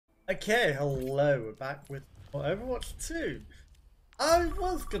Okay, hello, we're back with Overwatch 2. I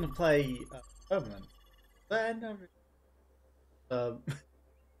was gonna play Permanent, then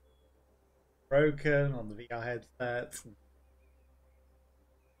broken on the VR headsets.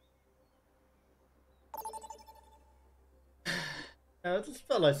 I just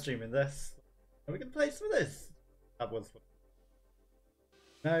felt like streaming this. Are we gonna play some of this? That was fun.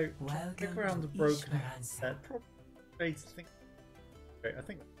 No, click around the broken headset. Probably think. I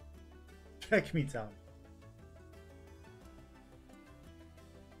think. Check me down.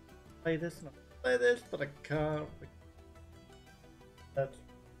 Play this, not play this, but I can't. That's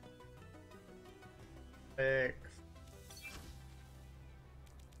fix.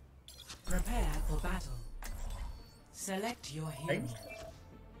 Prepare for battle. Select your hero.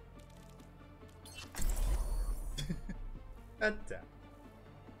 And down.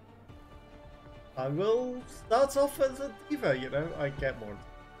 I will start off as a diva, you know, I get more.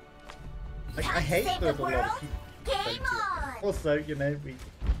 Like, I hate that a lot of people don't do it. Also, you know,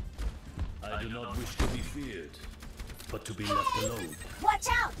 I do not wish to be feared, but to be left alone. Watch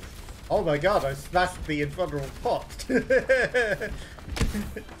out! Oh my god, I smashed the invulnerable pot. It's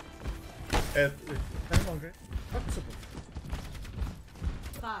no longer possible.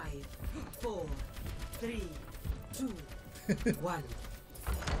 5, 4, 3, 2, 1.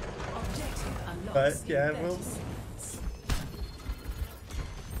 Objective unlocked. But yeah, well,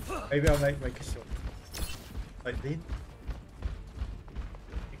 maybe I'll make a shot. Like then.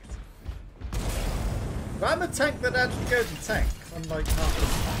 But I'm a tank that actually goes in tanks, unlike half the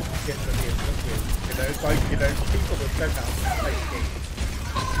kids that here, you know, it's like, you know, people that don't know how to play games.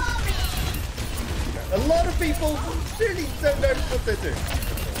 A lot of people really don't know what they're doing.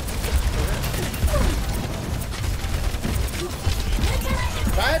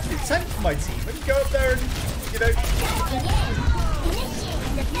 I actually tank for my team and go up there and, you know,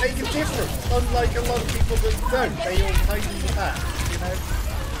 make a difference, unlike a lot of people that don't. They all hide in the back, you know.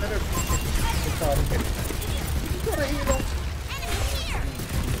 They don't target. You got a heal on.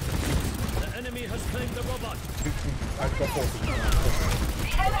 The enemy has claimed the robot. I've got 40.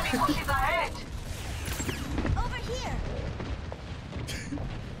 The enemy pushes ahead! Over here!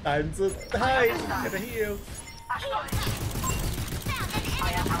 Time to hide, get a heal.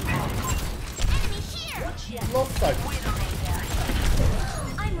 Enemy here! Lost time.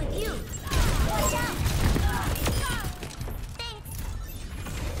 I'm with you! Watch out! Thanks!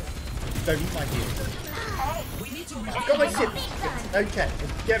 Don't eat my heal. We need to I've got my shit. Okay,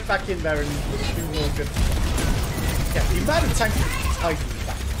 let's get back in there and do more good stuff. Yeah, the amount of tanks is hiding in the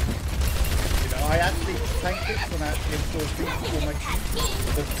back. You know, I actually tanked it when I actually installed things for my team.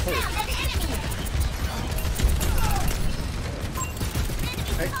 The turret.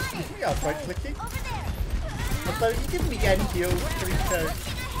 Okay, we are right clicking. Although you give me any heals, please don't.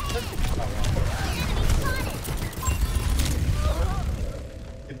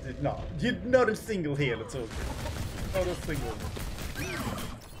 It did not. Not a single heal at all. Not a single one.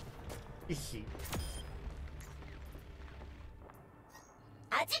 Ishi.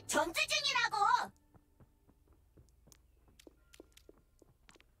 아직 전투 중이라고!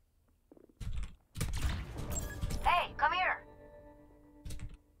 Hey, come here!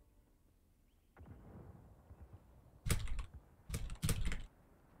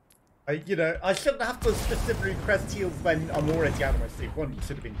 You know, I shouldn't have to specifically request heals when I'm already out of my sleep. One, you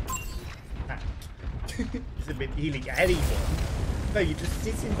should have been you should have been healing anyone. No, you're just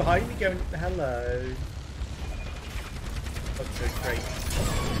sitting behind me going, hello. That's so great.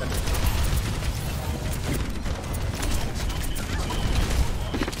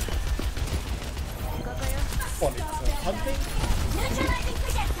 What, it's hunting? Neutralizing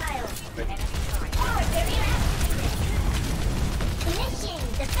projectile! Power barrier activated!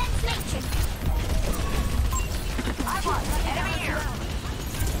 Initiating defense matrix! I want enemy here!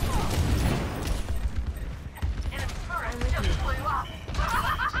 Enemy turret just blew up!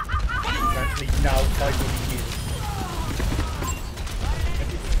 Actually, now fighting you.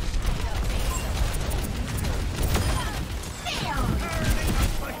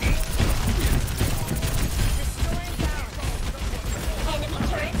 Enemy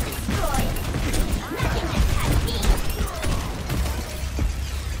turret destroyed! Nothing can catch me!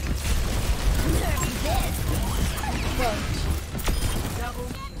 Nerf this!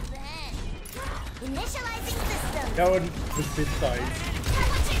 Initializing system! No one was this size.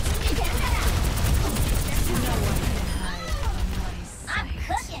 I'm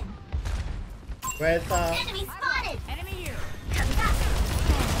cooking! Where's that? Enemy spotted! Enemy here! Come back!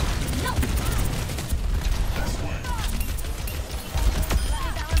 Nope!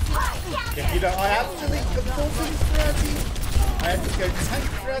 Yeah, you know, I absolutely consulted strategy. I had to go tank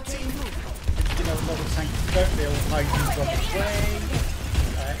for our team. You know, a lot of tanks don't. They all hide and run away.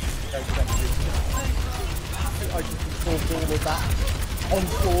 I just absorbed all of that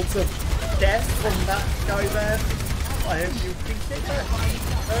onslaught of death from that guy there. I hope you appreciate that.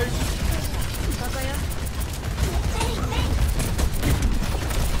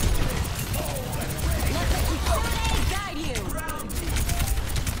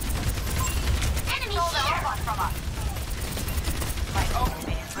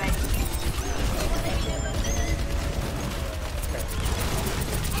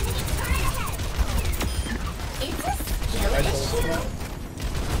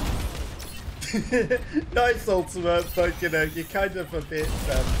 Nice ultimate, but you know, you're kind of a bit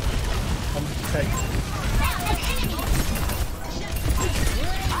unprotected.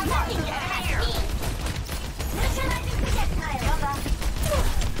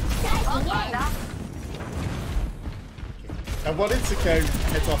 I wanted to go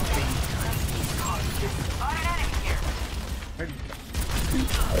head off the...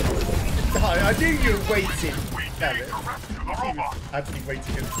 I knew you were waiting. Damn it. He was actually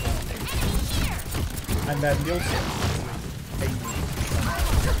waiting at the and then the ultimate.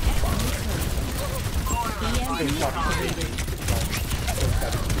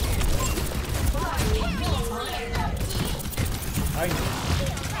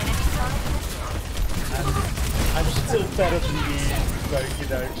 I'm still better than you, so you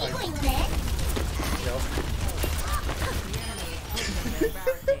know,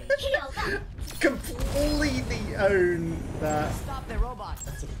 completely own that. Stop the robot.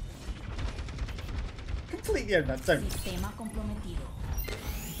 Completely own that, don't you? Sistema comprometido.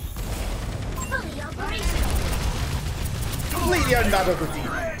 Completely own that other team.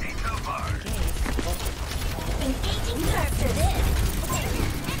 Engaging nerve to this.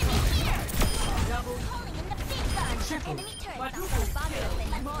 Enemy turret.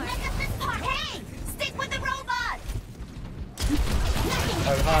 Hey! Stick with the robot!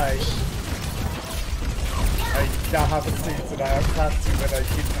 Oh, hi. I now have a suit and I have planned to when I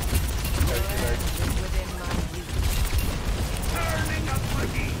keep Turning up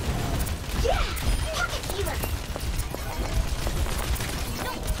Ricky. Yeah! Pocket healer!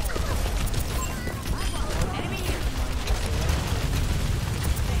 Enemy here!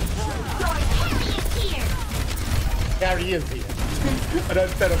 Gary is here. And I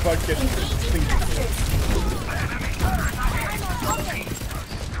better not get things.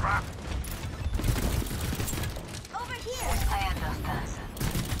 Over here! I understand.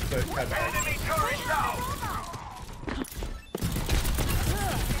 So it's kind of Enemy turret down.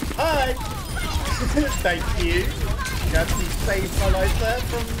 Hi! Thank you. You actually saved my life there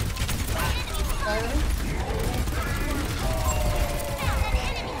from Aaron.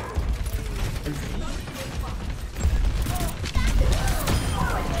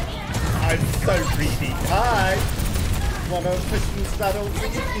 I'm so greedy. Hi! Wanna push me into that old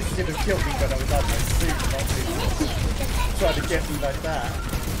thing? You should have killed me when I was out my suit, not me. Trying to get me like that.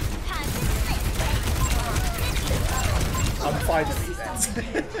 I'm finally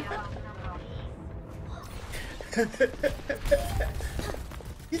dead.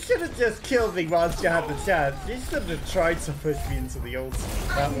 You should have just killed me whilst you had the chance. You should have tried to push me into the ultimate.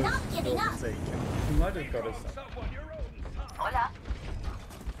 That was a mistake. You might have got us.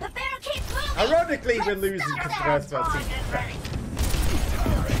 The barricade's moving! Ironically, we're losing because the rest of our team is back.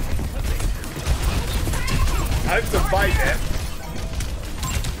 I survived it.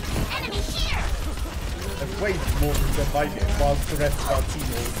 Enemy here! I've way more than survived it whilst the rest of our team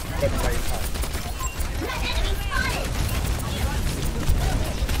will run away in time. Enemy spotted!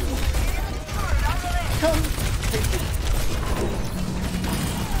 Come! Take it.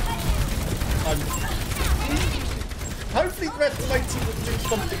 Hopefully the rest of my team will do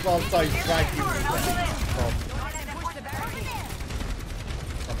something whilst I drag you away from...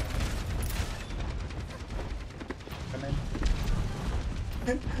 Come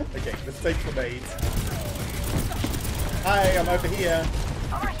in. Okay, mistake were made. Hi, I'm over here.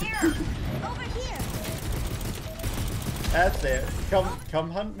 Over here! Over here! That's it. Come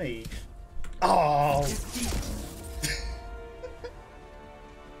hunt me. Oh!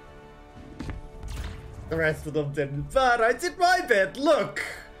 The rest of them didn't, but I did my bit. Look!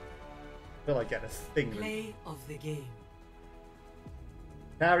 Will I get a thing? Play of the game.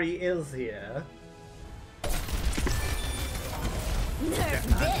 Harry is here. Nerf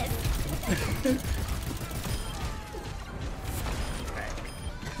this!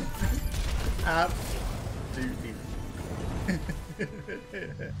 Absolutely.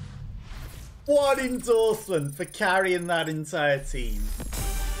 What endorsement for carrying that entire team.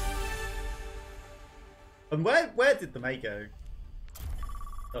 And where did the May go?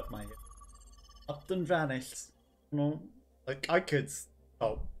 Up my hip. Up and vanished. No, like I could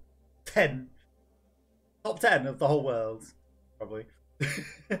top 10. Top 10 of the whole world. Probably.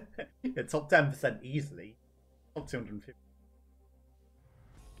 Yeah, top 10% easily. Top 250.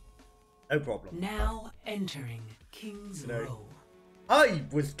 No problem. Now entering King's Row. I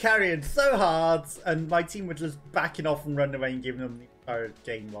was carrying so hard, and my team were just backing off and running away and giving them the entire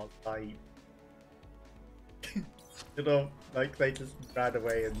game while I, you know, like they just ran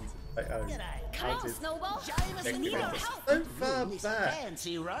away and like, oh, Come on, Snowball. so far back.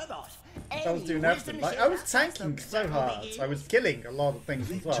 I was doing everything. Like I was tanking so hard. I was killing a lot of things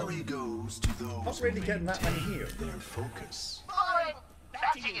as well. Not really getting that many heals.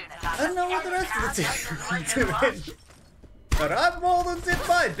 I don't know what the rest of the team are doing. But I've more than did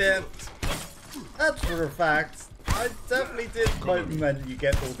my bit. That's for a fact. I definitely did quite. And then you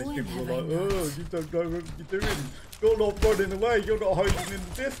get all these people like, oh, you don't know what you're doing. You're not running away. You're not hiding in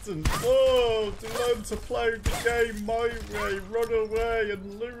the distance. Oh, to learn to play the game my way, run away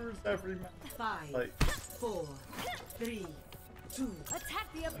and lose every match. 5, 4, 3, 2,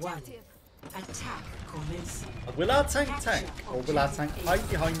 Attack the objective. attack commence. Will our tank or will our tank hide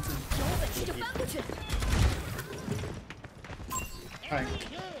behind him? Tank.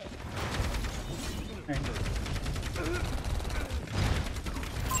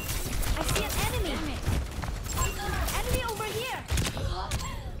 I see an enemy. Enemy over here.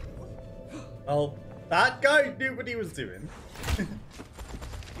 Well, that guy knew what he was doing.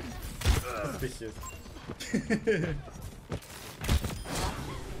 Suspicious.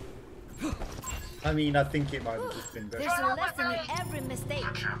 I mean, I think it might have just been There's a lesson in every mistake.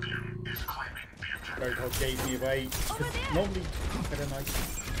 Roadhog gave me away. Normally, I don't know.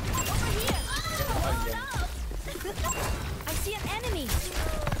 Over here. I see an enemy.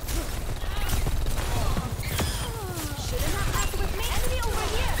 Shouldn't have asked with me. Enemy over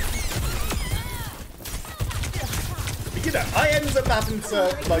here. But, you know, I ended up having to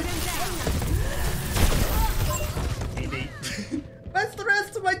like. Where's the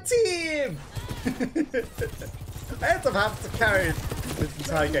rest of my team? I ended up having to carry this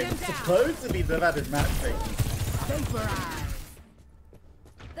entire game. Supposedly they've added matchmaking.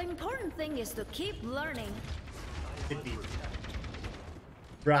 The important thing is to keep learning. Indeed.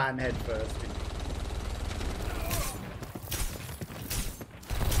 Ran head first.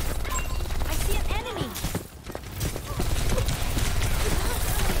 I see an enemy.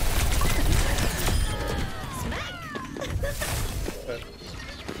 Smack.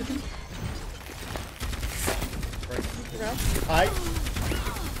 Hi.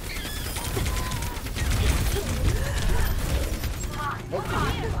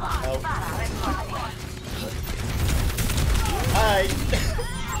 Oh. Hi.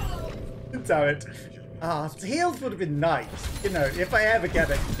 Damn it. Ah, heals would have been nice. You know, if I ever get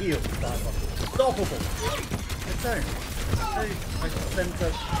a heal, unstoppable. I don't. I just end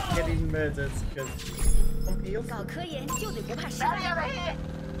up getting murdered because some heals.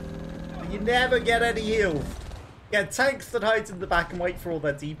 You never get any heals. Get tanks that hide in the back and wait for all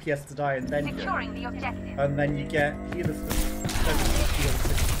their DPS to die, and then you get healers that don't heal.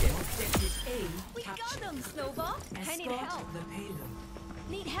 We got them, Snowball. I need help.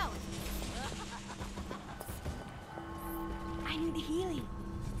 Need help. I need healing.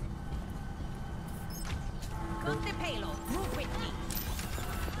 Got the payload. Move with me.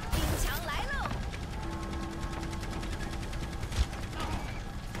 兵强来喽.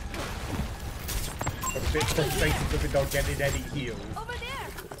 I'm a bit frustrated that we're not getting any heals. Over there.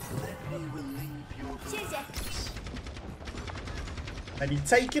 谢谢. And you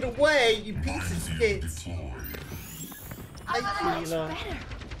take it away, you piece of shit. Hey, healer.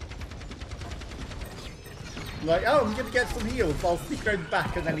 Like, oh, I'm gonna get some heals. I'll sneak around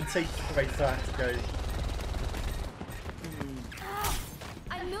back, and then he takes it away, so I have to go.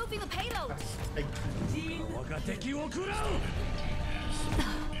 I'm moving the payload.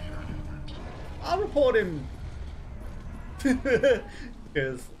 I'll report him.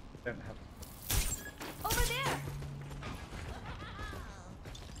 Because I don't have. Over there.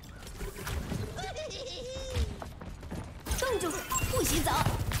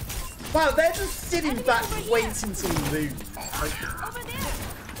 Wow, they're just sitting back waiting to lose. Like, Over there.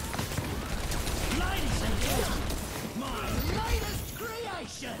 Ladies and gentlemen, my latest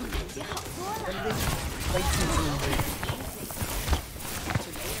creation. waiting to lose.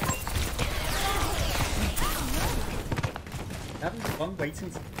 Having fun waiting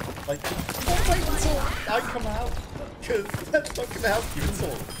to, like, don't wait until I come out, because that's not going to help you at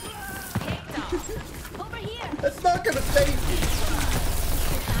all. Over here. That's not going to save you.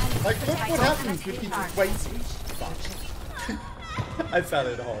 Like, look what happens if you just wait. I fell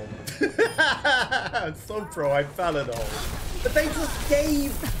in a hole. I'm so pro, I fell in a hole. But they just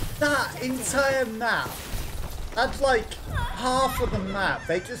gave that entire map. That's like half of the map.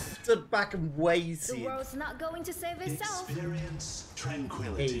 They just stood back and waited. The world's not going to save itself. Experience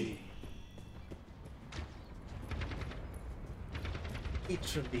tranquility.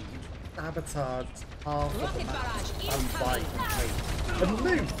 Literally sabotage half of the map and fight and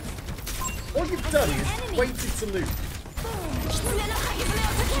loot. All you've done is waited to loot.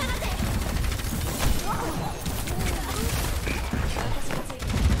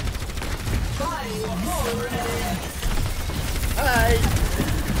 Hi!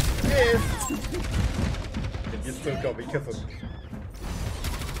 Yes! You still got me because of me.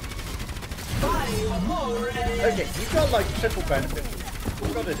 Okay, you got like triple benefit.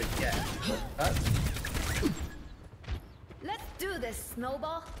 You got it again. Let's do this,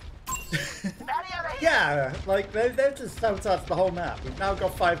 Snowball. Yeah, like they've just sabotaged the whole map. We've now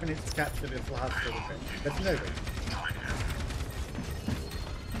got 5 minutes to capture this last little bit. There's no way.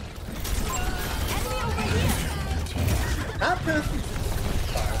 Enemy over here. That person's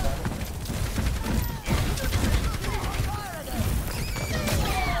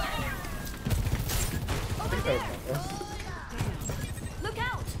Look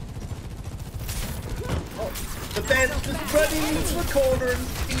out! oh, but then just running into a corner and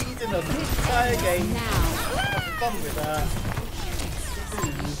feeding us the entire game. Having fun with that.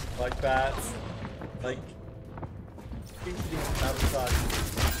 Like that. Like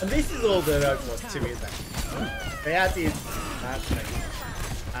and this is all the Overwatch 2 is actually. They added matchmaking.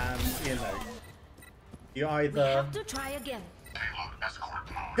 And you know, you We either have to try again.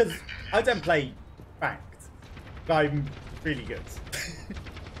 because I don't play ranked, but I'm really good.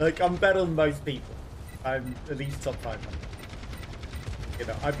 Like I'm better than most people. I'm at least top 500. You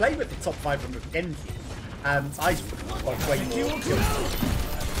know, I play with the top 500 Genji, and I like way more kills.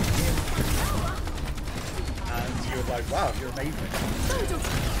 And you're like, wow, you're amazing.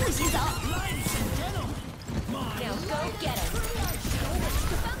 Now go get him.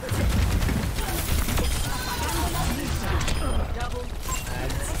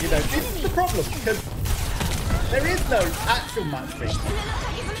 And you know, this is the problem because there is no actual matchmaking.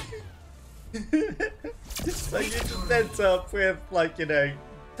 So you just end up with like, you know,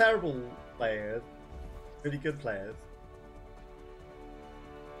 terrible players, really good players.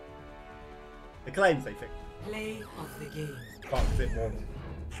 The claims they think. Play of the game. But a bit more.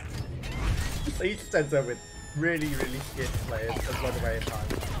 So you just end up with really, really shit players that run away in time.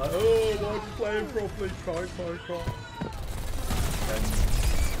 Like, oh, why are you playing properly? Try.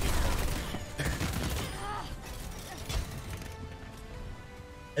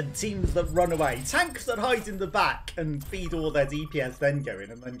 And teams that run away. Tanks that hide in the back and feed all their DPS, then go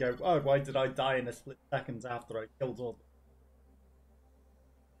in and then go, oh, why did I die in a split second after I killed all of them?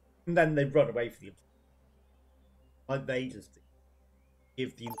 And then they run away for the like they just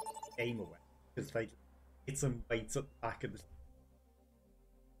give the game away because they just hit some weights at the back and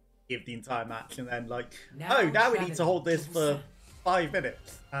give the entire match and then like, oh, now we need to hold this for 5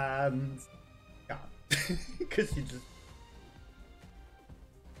 minutes and yeah, because you just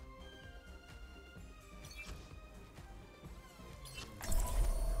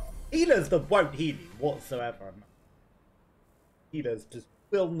healers that won't heal you whatsoever. Healers just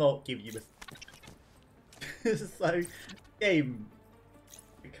will not give you a so game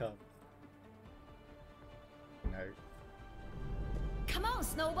become Come on,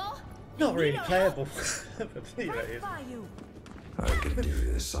 Snowball. not really playable. But, you know, Right by you. I can do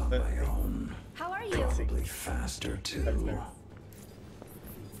this on my own. How are you? Probably faster too. Really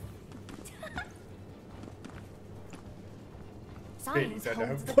Science don't know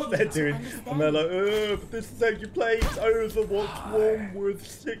holds the what they're key to doing, and they're like, but this is how you play Overwatch 1 with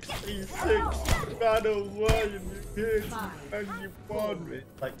 66 battles, why and you did, and you won.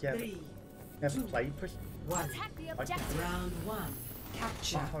 It's like, yeah, but you never played push Attack the objective. Round 1.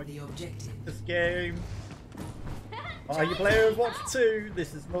 Capture the objective. this game. Are you playing Overwatch 2?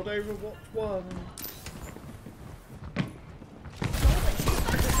 This is not Overwatch 1.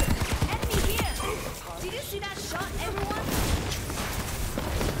 Enemy here. Did you see that shot, everyone?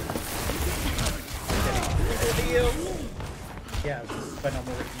 Yeah, when I'm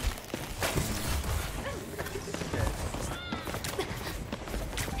already.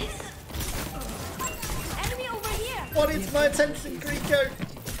 Enemy over here. What is my attention, Greco?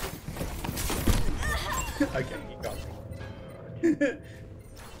 Okay, you got me.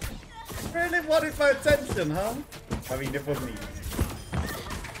 Really wanted my attention, huh? I mean, it wasn't easy.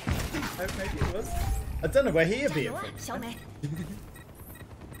 Oh, maybe it was. I don't know where he appeared 加油啊， from. 小美。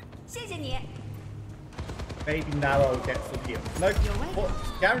谢谢你。Maybe now I'll get some heal. No, what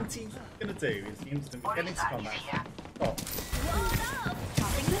guarantees he's gonna do is the instant we get into combat. Oh.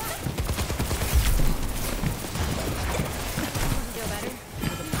 Feel better?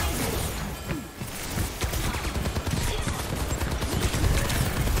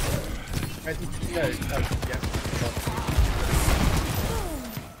 Ready to go. Oh, yeah.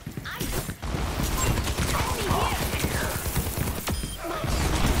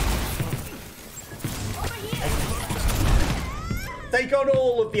 Take on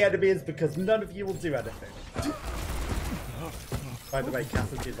all of the enemies because none of you will do anything. By the way,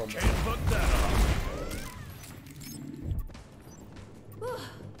 Catholic is on there.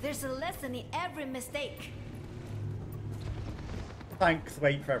 There's a lesson in every mistake. Thanks,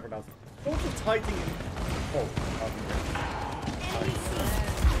 wait for everyone else. Also hiding in... Oh,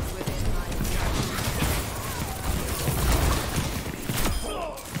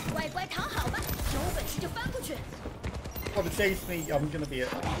 want to chase me, I'm gonna be a...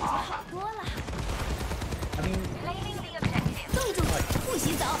 I mean...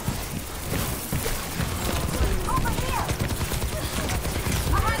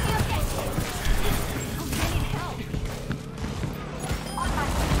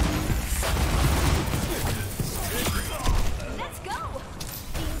 Let's go!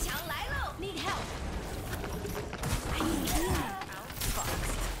 Need help!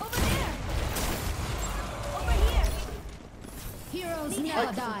 Over there! Over here! Heroes I never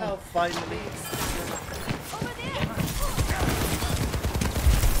can die. now finally... Over there!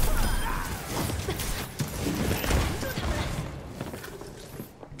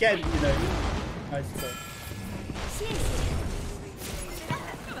 Again, you know, nice to...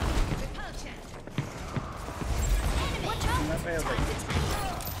 Watch out! That may have been...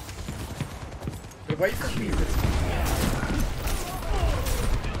 But wait for me this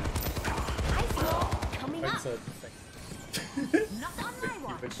Coming wait up! a second. Not on my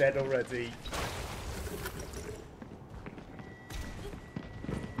watch! We're dead already.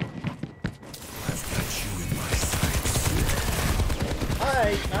 I've got you in my sights. Hi,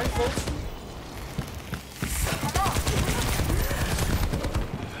 nice one.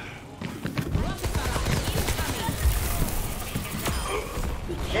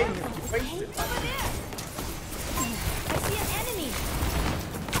 Again, you wasted. Over there! I see an enemy!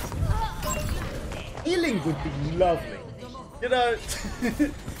 Healing would be lovely. You know,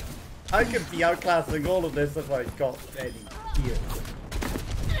 I could be outclassing all of this if I got any heal.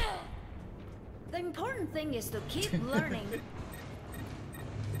 The important thing is to keep learning.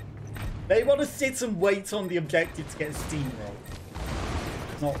 They want to sit and wait on the objective to get steamrolled.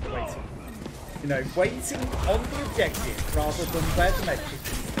 Not waiting. You know, waiting on the objective rather than where the medic is.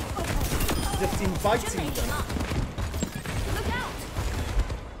 Just inviting them. Look out!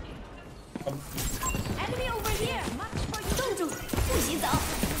 Enemy over here!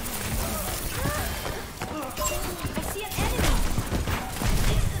 I see an enemy!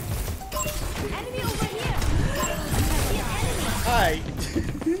 Enemy over here! I see an enemy! Hi!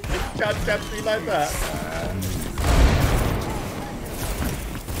 Can't catch me like that.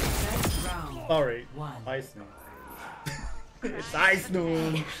 Sorry. Ice Noon. It's Ice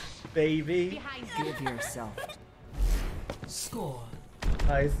Noon, baby. Give yourself. Score.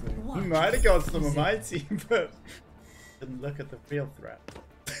 Ice Noon. He might have got some of my team, but didn't look at the real threat.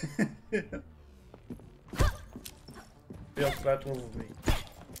 Real threat was me.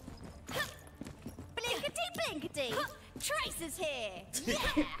 Blinkety blinkety! Trace is here!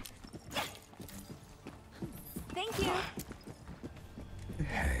 Yeah! Thank you!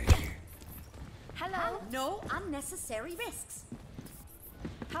 Hey, Hello? No unnecessary risks.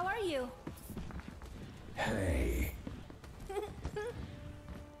 How are you? hey.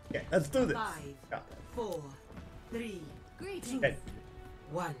 Yeah, let's do this. 5, Yeah. 4, 3, Greetings. Okay.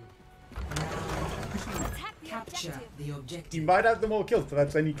 1. Attack the Capture objective. the You objective. might have them all killed, but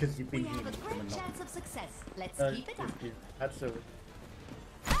that's only because you've We been have a healing them great and not. chance of success. Let's No, keep it up. that's a...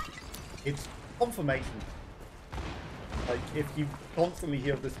 It's confirmation. Like, if you constantly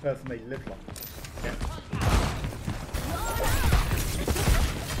heal this person, they live long. Yeah.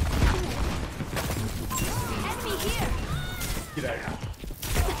 Enemy here! You know,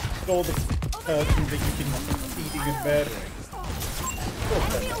 all the person that you've been feeding and murdering.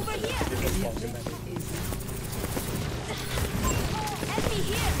 Enemy over here! They live longer than Enemy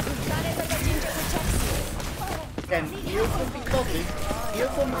here! Got it, but the ninja protects you. again, heals will be lovely.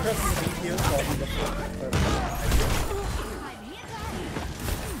 Heals on the person who heals on the person. I'm here.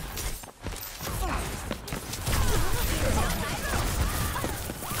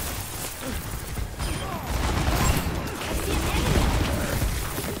 I see an enemy!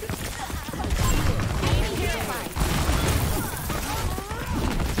 Enemy here!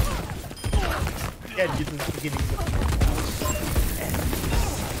 again, you're just beginning to...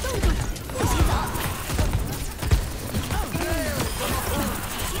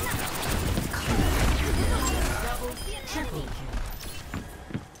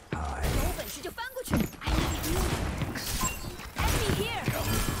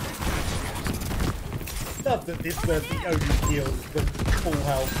 Love that this was the only heal with full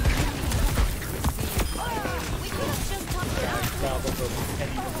health. Rather than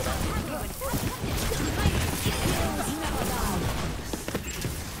any of that.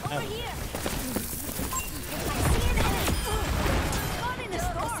 Over here.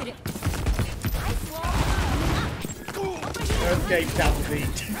 First game capital B.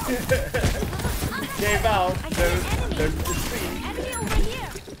 Came out, no retreat. Enemy over here.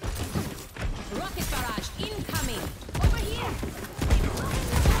 Rocket barrage incoming. Over here.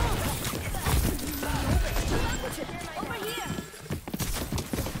 Over here.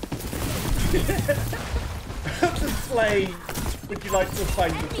 Display. Would you like to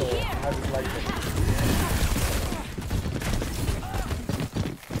find the door? I would like it.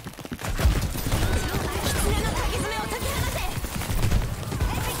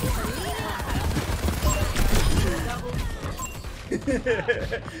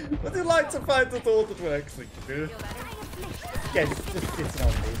 Would you like to find the door that works? Yes, just sitting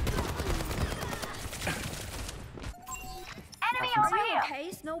on me. Enemy over here.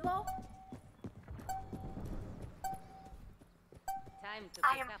 Okay, Snowball. Time to I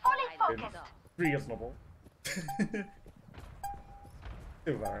am fully focused. Reasonable.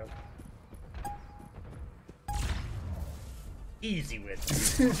 Too viral. Easy win.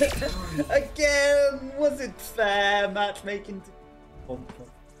 Again, was it fair matchmaking?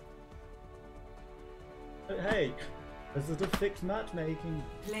 But hey, this is a fixed matchmaking.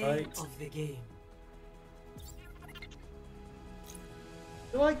 Play right? of the game.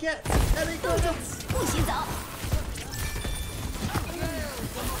 Do I get any goods?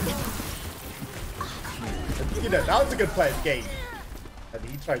 You know, that was a good player's game. And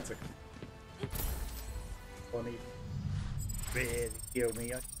he tried to funny really kill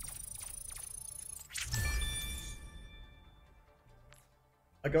me.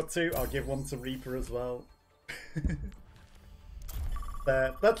 I got two, I'll give one to Reaper as well.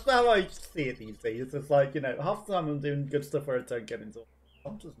 That's how I see it these days. It's like, you know, half the time I'm doing good stuff where I don't get into it.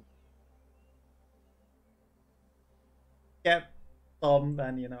 I'm just get some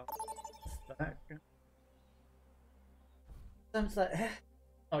and you know back. Sometimes like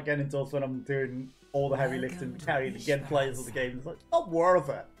not getting into it when I'm doing all the heavy lifting, carrying the game players of the game. It's like not worth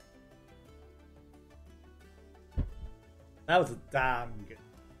it. That was a damn good.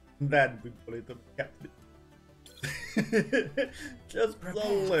 And then we bullied them, kept it. Just a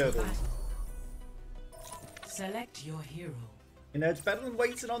little. Select your hero. You know, it's better than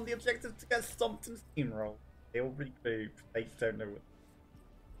waiting on the objective to get stomped and steamrolled. They all regroup. They don't know what.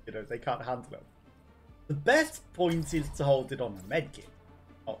 You know, they can't handle it. The best point is to hold it on a medkit.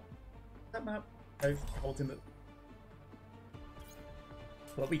 Oh, that map. No, holding it.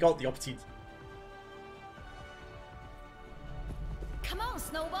 But we got the opportunity. Come on,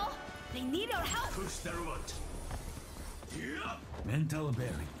 Snowball. They need our help. Push their wont. Mental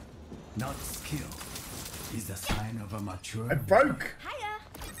bearing, not skill, is the sign of a mature. I broke! Hiya.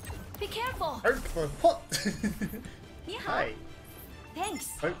 Be careful. Broke for a pot! Ni hao. Hi. Thanks.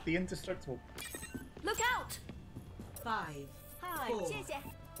 Broke the indestructible. Look out. 5, Hi, 4, 谢谢.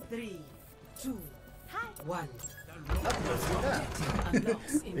 3, 2, Hi. 1.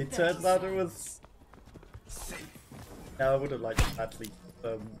 Unlocks it turns out it was. No, I would have liked to actually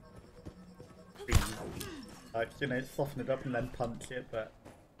like, you know, soften it up and then punch it, but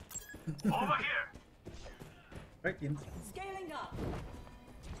Over here. break the Scaling up.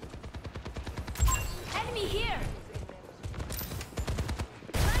 Enemy here.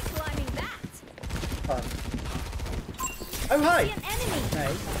 Try climbing that. fun. Oh hi! See an enemy.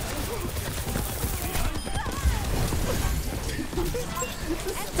 Hey.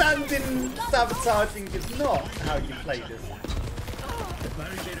 Standing sabotaging is not how you play this.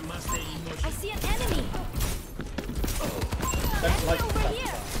 I see an enemy. Don't like Over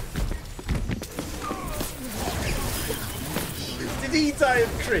here. Did he die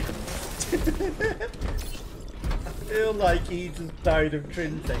of cringe? I feel like he just died of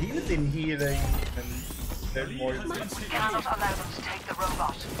cringe. He was in healing and there's more. Cannot allow them to take the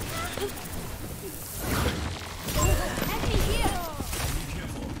robot. Enemy here.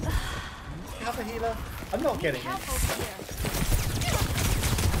 Have a healer? I'm not getting Help it. over here.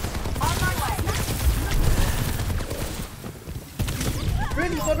 On my way.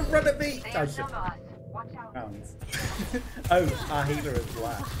 Really want to run at me? They I have should. some of us. Watch out. Rounds. Oh, our healer is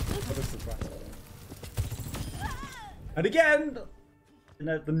black. What a surprise. And again, you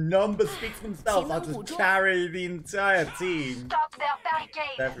know, the numbers speak for themselves. I'll just carry the entire team. Stop their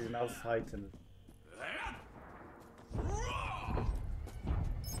barricade! Everyone else heightened.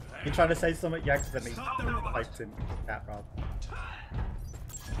 You trying to say something? Yeah, because I mean, typed in chat rather.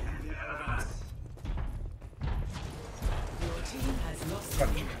 Your team has lost.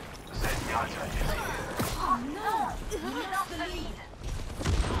 Oh no! We lost the lead!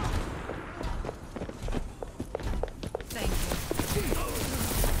 Thank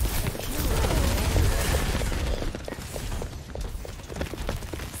you.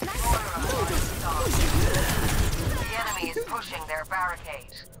 The enemy is pushing their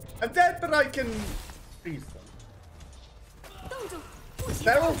barricade. I'm dead, but I can freeze them.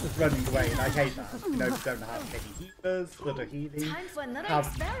 They're all just running away, and I hate that. You know, we don't have any healers that are healing. Time for another Have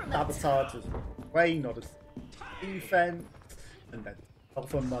experiment. sabotagers away, not as defense. And then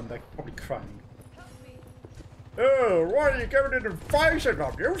off on Monday, probably crying. Oh, why are you going in and facing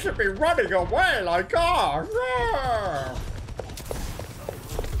them? You should be running away like us.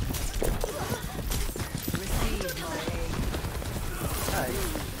 Hey,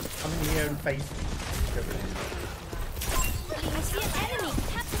 I'm here and facing. I see an enemy.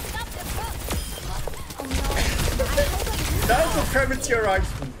 Have to stop the boat. Oh no. That was a premature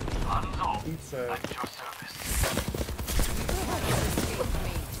item. It's At your service.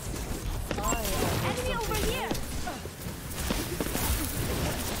 Enemy over here.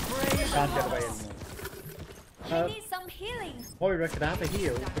 can't get away anymore. I need some healing. Moira could have a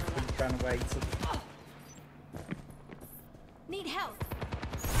heal if we ran away to Need help.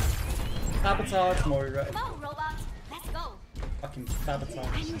 sabotage Moira. Come on, robot. Let's go. Fucking I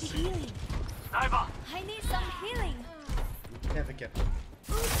sabotage. need healing. Sniper! I need some healing. Never get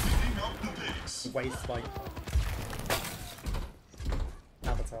waste like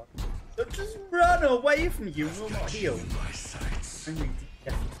sabotage. So just run away from you, will not heal. I need to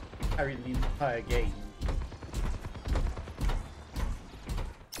get to carry the entire game.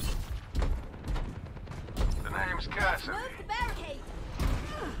 The name's Cassie. Move the barricade.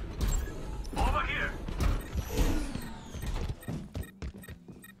 Over here!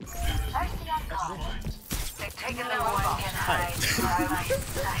 They've taken their one in hide.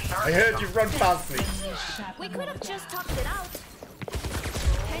 I heard you run past me. We could have just talked it out.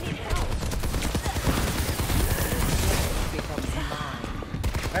 I need help.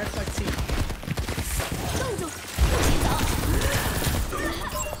 Where's my team?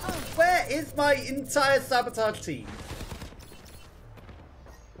 Where is my entire sabotage team?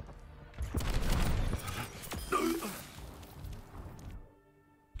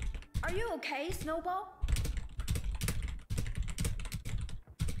 Are you okay, Snowball?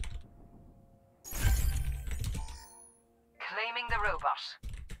 Claiming the robot.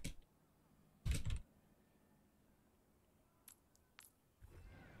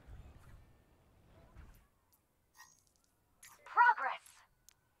 Progress.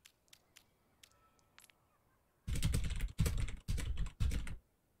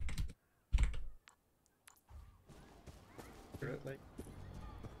 Like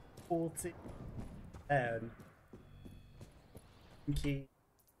 40 and key.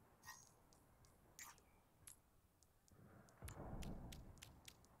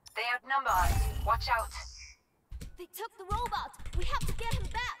 They outnumber us. Watch out. They took the robot. We have to get him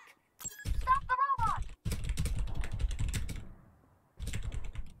back. Stop the robot.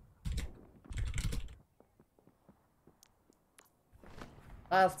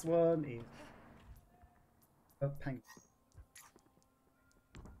 Last one is a paint.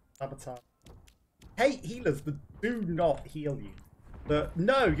 Sabotage. Hate healers that do not heal you. But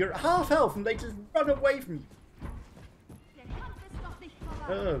no, you're at half health and they just run away from you.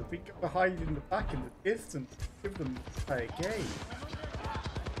 Oh, we go behind in the back in the distance. Give them a game.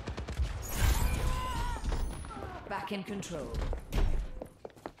 Back in control.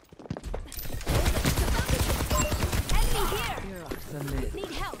 Enemy here. You're off the lid. Need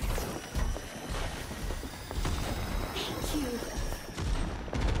help. Thank you.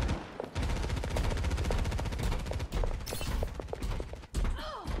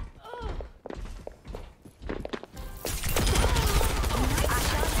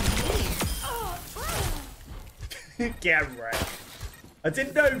 Get right. I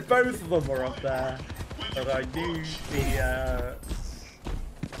didn't know both of them were up there, but I knew the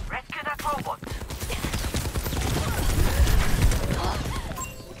Rescue that robot.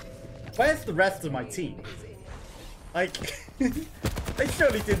 Where's the rest of my team? Like, they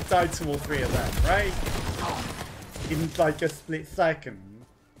surely didn't die to all three of them, right? In like a split second.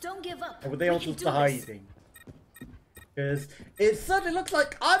 Don't give up. Or were they all We can just do this. hiding? Because it suddenly looks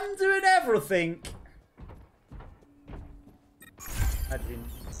like I'm doing everything. imagine.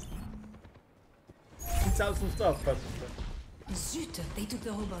 It's out some stuff, but Zut, they took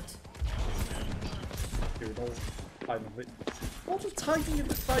the robot. do it all time of it. What was hiding in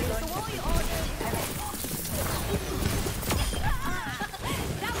the sideline? That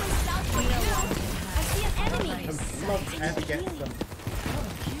was south for you. I see an enemy. I'd love to ever get some.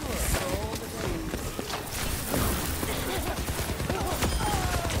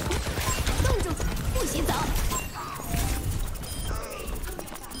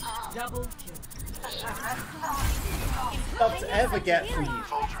 Double kill. Love to ever get from you.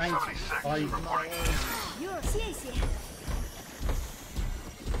 Thank you.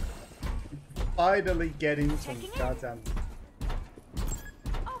 Finally getting some goddamn.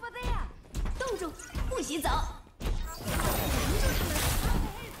 Over there. 冻住，不许走。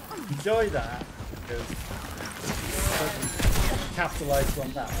 Enjoy that because capitalize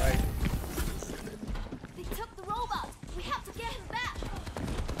on that, right? They took the robot. We have to get him back.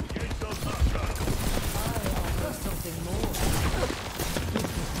 Got something more.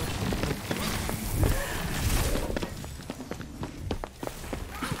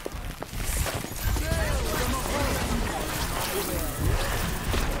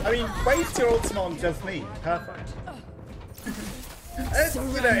 I mean, waste your ultimate on just me. Perfect.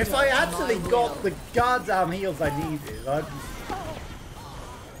 You know, if I actually got the goddamn heals I needed, I'd be...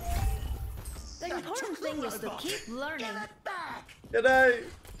 The important thing is to keep learning. You know...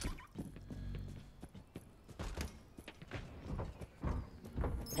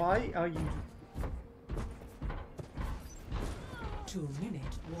 Why are you...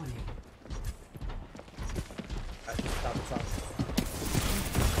 2-minute warning.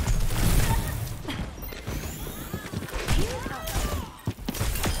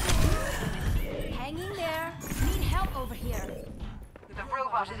 Hang in there. Need help over here. The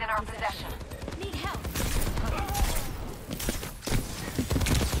robot is in our possession. Need help.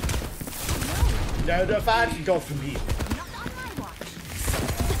 No, the fan got from me. Not on my watch.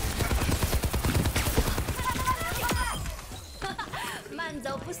慢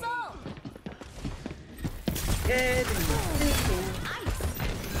走不送。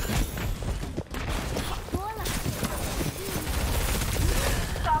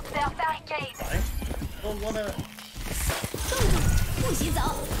 Stop their barricade. Don't wanna 不许走。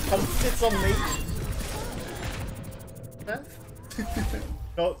 come sit on me.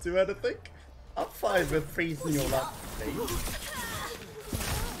 Not do anything? I'm fine with freezing your lap, please.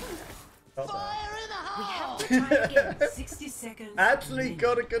 Got that. We have to try again. 60 seconds. Actually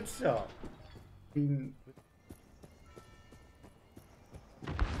got a good shot.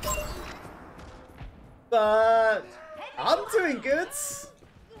 But I'm doing good.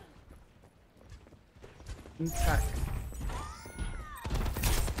 Intact.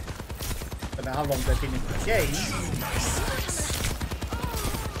 I don't know how long they've been in the game.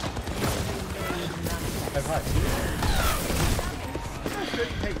 Oh, hi.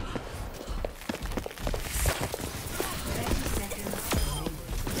 Hey.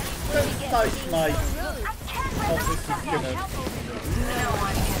 That's nice, my office is gonna... No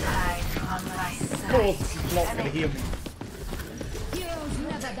one can hide on my Of side. course, he's not gonna heal me. Heroes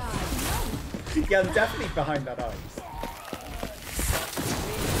never die. Yeah, I'm definitely behind that eye.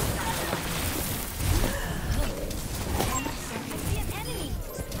 See an enemy.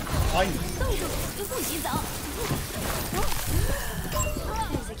 I 冻住，就不许走。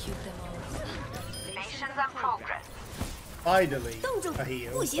Execute them all. Nations and progress. finally a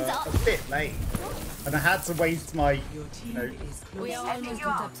heal, but a bit late. And I had to waste my, Your team know, is close. We almost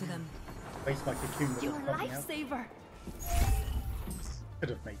caught up to them. waste my cocoon that Your was coming out. lifesaver. Could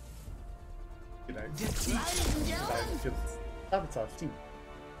have made, you know, Ladies and gentlemen. just sabotage team.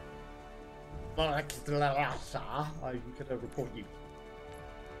 I could report you.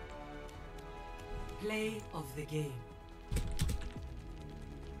 Play of the game.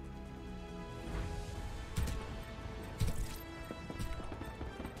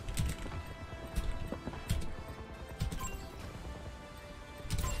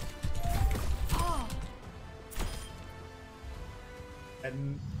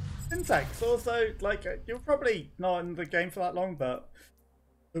 And Syntax also, like, you're probably not in the game for that long, but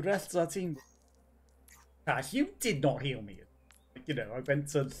the rest of our team, gosh, you did not heal me. Like, you know, I went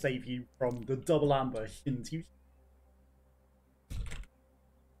to save you from the double ambush, and you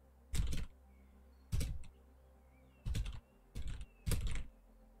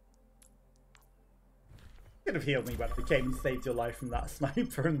could have healed me when I came and saved your life from that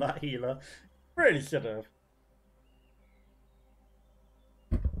sniper and that healer. Really should have.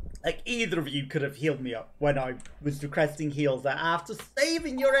 Like, either of you could have healed me up when I was requesting heals after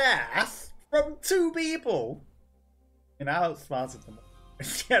saving your ass from 2 people. You know, I outsmarted them all.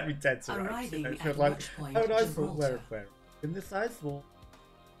 She had me dead to rights. You know, she was like, oh, no, I thought we're aquarium. In this ice wall.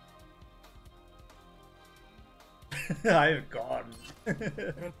 I've gone.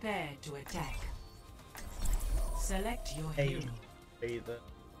 Prepare to attack. Select your hero. Either.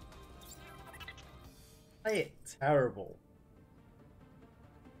 Play it terrible.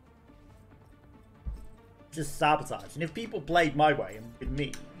 Just sabotage. And if people played my way and with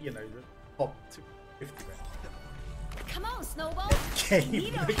me, you know, the top 250 Come on, Snowball.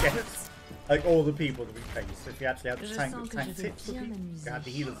 game against like all the people that we face. If you actually had the tank tips for people, you had the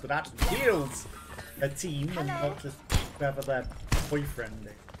healers that actually healed a team and not just whoever their boyfriend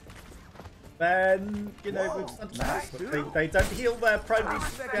is. Then, you know, with something else, they don't heal their primary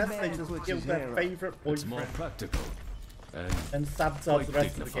success, they just heal their favourite boyfriend. It's more practical. And sabotage the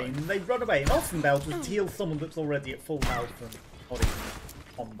rest of the game, and they run away. And often they'll just heal someone that's already at full health and not even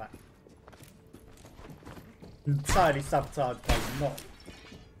in combat. Entirely sabotaged by not.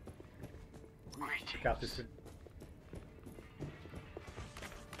 Check out this one.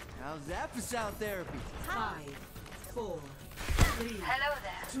 How's that for sound therapy? 5, 4, 3, Hello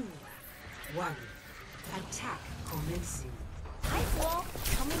there. 2, 1. Attack commencing. Ice wall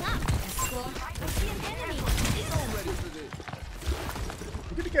coming up. Escort. I see an enemy. I'm ready for this.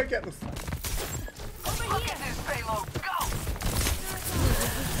 I'm gonna go get this one. Over Look here. at this payload. Go!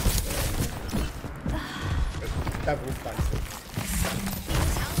 Several times.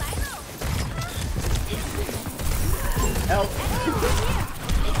 Help!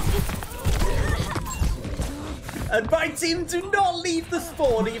 And my team do not leave the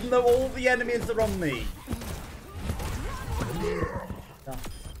spawn even though all the enemies are on me.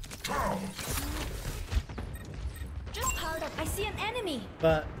 Just powered up. I see an enemy.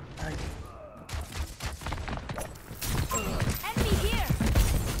 But Enemy here.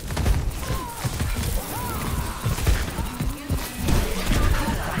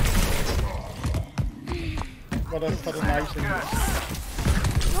 what a nice thing.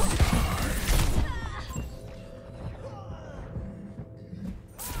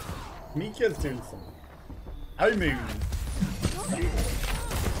 Mika's doing something. Oh, Moon.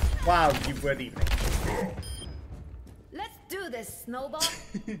 Wow, you were evening. Let's do this, Snowball.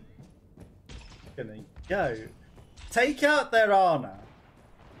 Gonna go. Take out their Ana.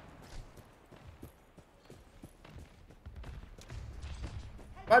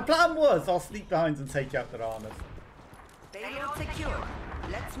 My plan was I'll sneak behind and take out their Anas. Payload secure.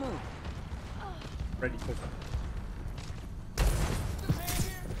 Let's move. Ready for them.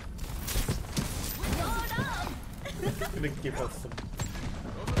 Gonna give us some.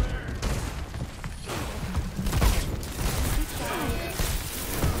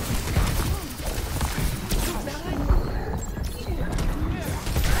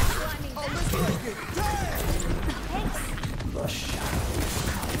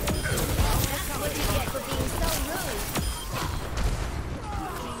 What you get for being so rude.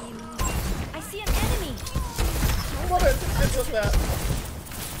 I see an enemy. What is this of that?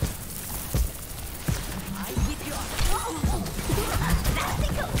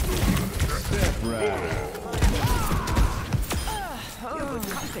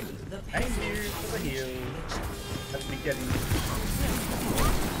 Thank you for the heal. That's me getting.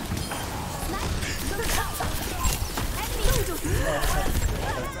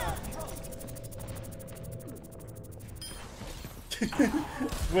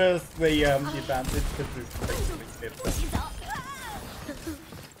 Where's the advantage because it's basically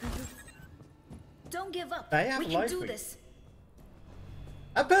Don't give up. They have We can life do lead. this.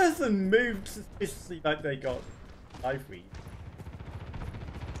 A person moved suspiciously like they got life weed.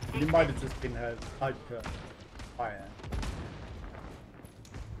 It might have just been her hyper fire.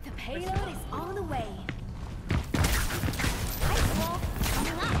 The payload is on the way. Ice wall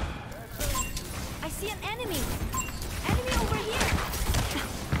coming up. I see an enemy. Enemy over here.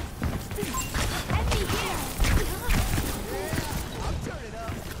 Enemy here. I'll turn it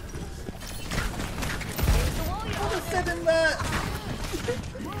up. There's the wall What is said in that?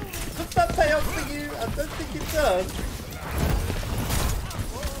 Does that pay off for you? I don't think it does.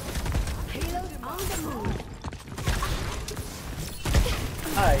 Payload on the move.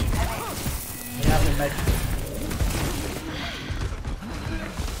 Hi. We haven't met.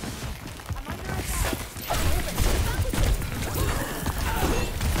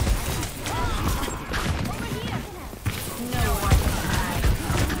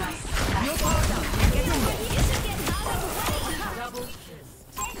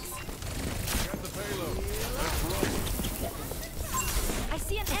 I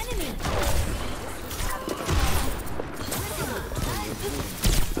see an enemy.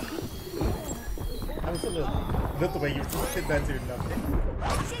 That was a little way you just sit there doing nothing.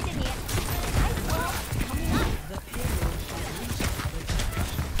 谢谢你。The payload has reached the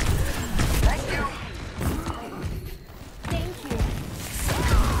Thank you. Thank you.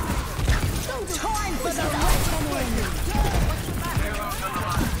 Time for the reckoning.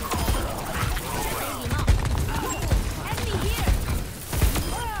 Enemy here.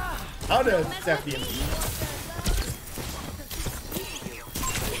 Oh no, definitely.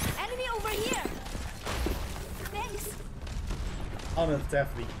 Enemy over here. Thanks. Oh no,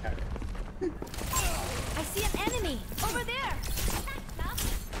 definitely carry. I see an enemy over there.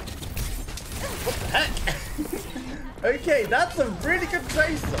 What the heck? Okay, that's a really good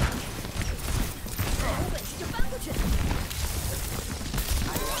tracer.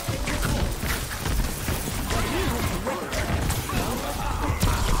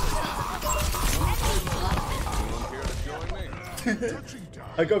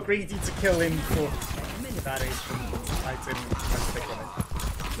 I got greedy to kill him for that is I didn't stick on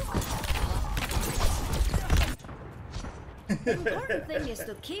it. The important thing is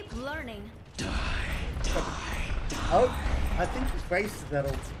to keep learning. Oh, I think he wasted that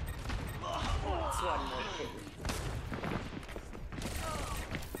ult.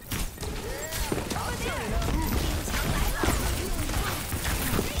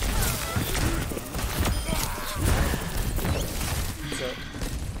 So,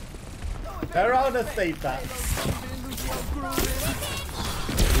 Verona saved that.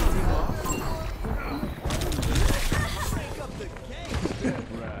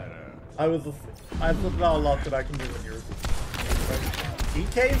 I thought about a lot that I can do in Europe. He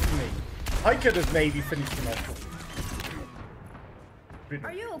came for me. I could have maybe finished him off.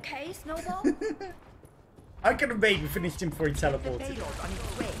 Are you okay, Snowball? I could have maybe finished him before he teleported.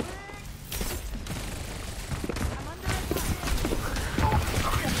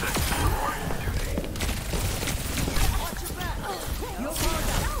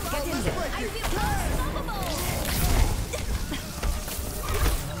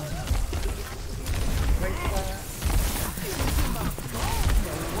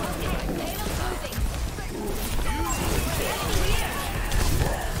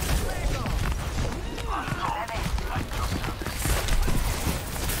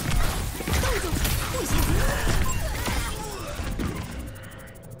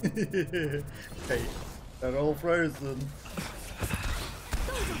 Okay, they're all frozen.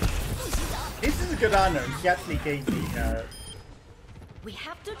 This is a good honor. He actually gave me We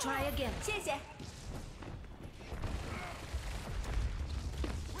have to try again. 谢谢.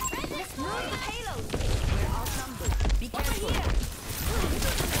 Let's move the payload. We're outnumbered. Be careful. Over here.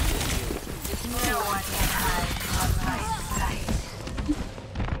 No one can hide from my sight.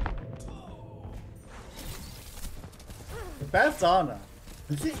 the best honor.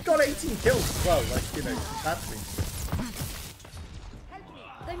 He's got 18 kills as well, like, you know, that's me.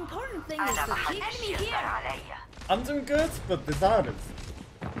 The important thing is أنا to keep محدش enemy يقدر here. عليا. I'm doing good, but there's honors.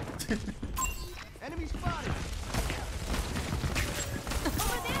 Enemy spotted.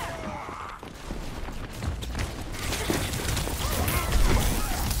 Over there.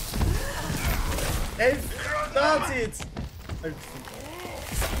 It's started! Oh,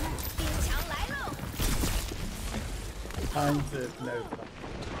 顶墙来喽. time to know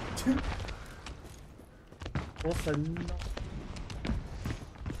that. Also not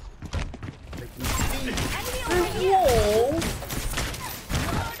making Enemy over here. wall.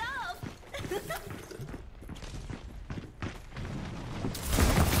 Load up.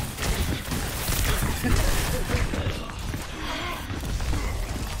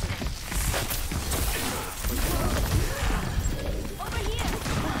 Over here.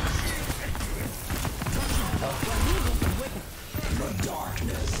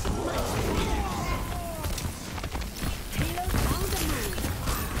 Payload on the move.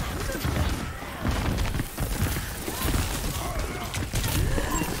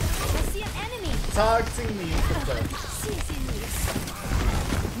 I see an enemy. Targeting me for them. 谢谢你.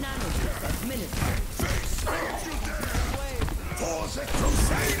 Nano minute. Load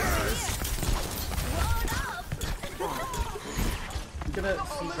up. I'm gonna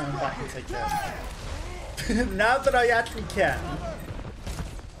sneak around back and take care of it. Now that I actually can.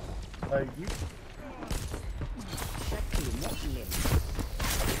 You.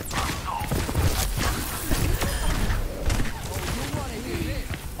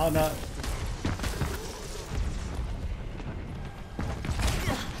 Oh no.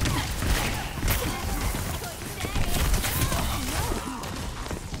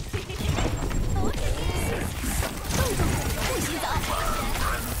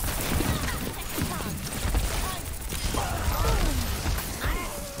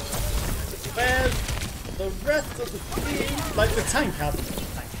 Where's The rest of the team, like the tank has.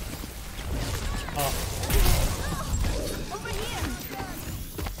 Oh. Over here.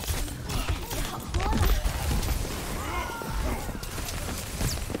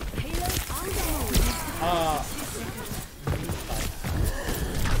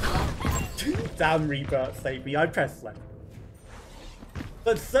 Damn Reaper, save me. I pressed left.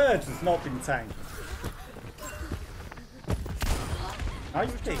 But Surge has not been tanked. How you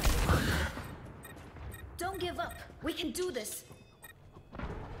think? Don't give up. We can do this.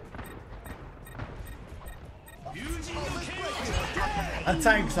 A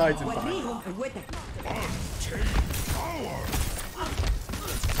tank sides in back.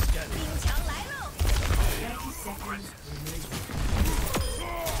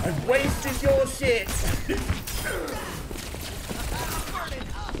 I've wasted your shit!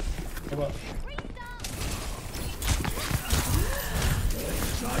 Come on.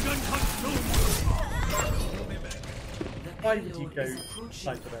 Why would you go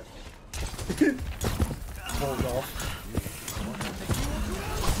like that? Hold off.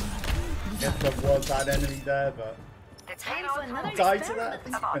 Guess there was that enemy there, but Time for another die to experiment.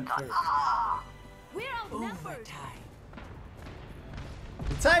 that. Went through. We're outnumbered.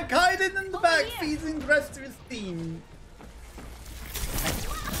 The tank hiding in the back, feeding the rest of his team.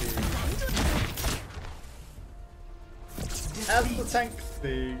 As the tanks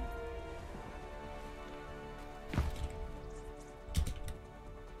do.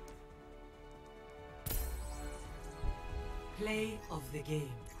 Play of the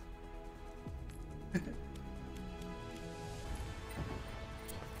game.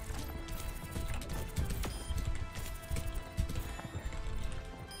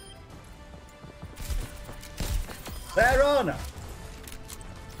 Their honor.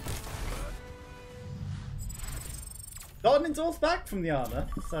 Darning's back from the armor,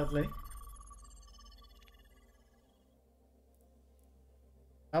 sadly.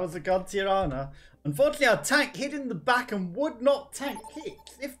 That was a god tier honor. Unfortunately, our tank hit in the back and would not tank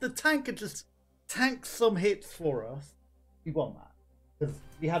hits. If the tank had just tanked some hits for us, we won that. Because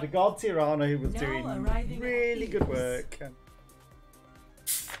we had a god tier honor who was doing really good work. And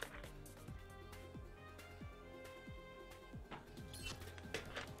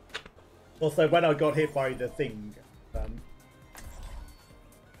also, when I got hit by the thing,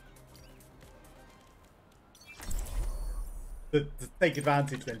 to take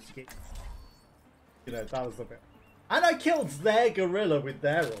advantage when she gets, you know, that was a bit. And I killed their gorilla with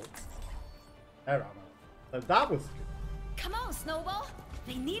their ult. Their ammo. So that was good. Come on, Snowball.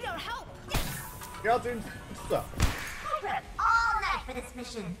 They need our help. You're doing stuff. I worked all night for this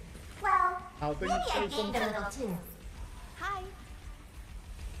mission. Well, How maybe I gained a little too. Hi.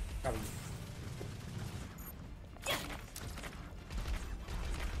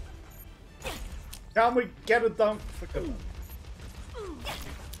 Can we get a dunk for good?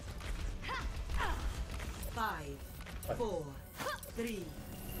 5, 4, 3,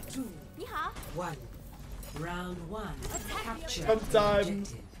 2, 你好。 1. Round 1. Capture Sometime.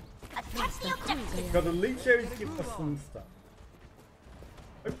 objective. Attack the objective. Got a leech here to give us some stuff.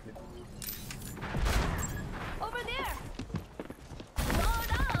 Hopefully. Over there.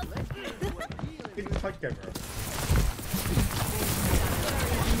 Load up. Give me a touch camera.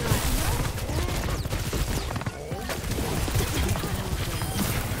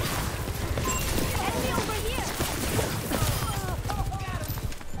 Enemy over here.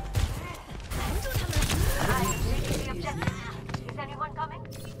 Is anyone coming?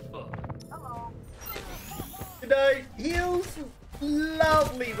 Hello. You know, heals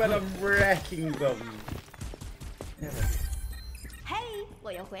loudly when I'm wrecking them. Hey,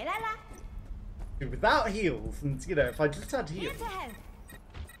 我又回来啦。 Without heals, and you know, if I just had Here heals, to help.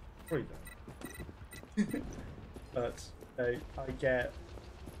 probably don't. But I get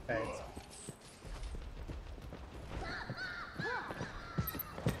fed.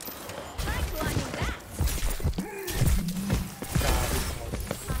 Try climbing that.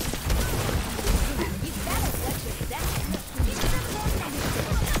 You better watch your step.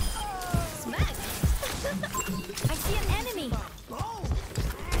 Smack. I see an enemy.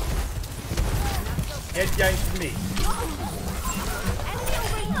 Get down to me. Enemy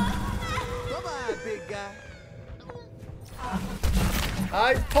over here. Bye-bye, big guy.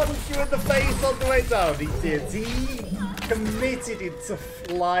 I punched you in the face on the way down. He did. He committed it to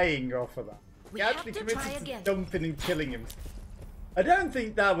flying off of that. We He have actually to committed try to again. jumping and killing him. I don't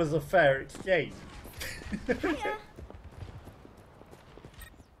think that was a fair exchange. Hiya.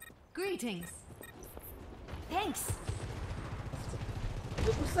 Greetings. Thanks. But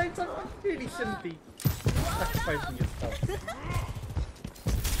at the same time, I really shouldn't be sacrificing yourself.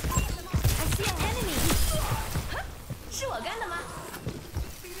 I see an enemy. 是我干的吗？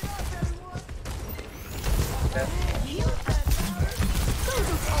 够住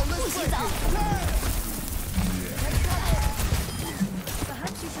口，不洗澡。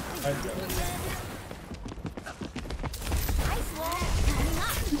Nice wall. Coming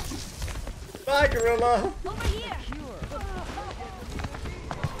up. Bye, gorilla. Over here.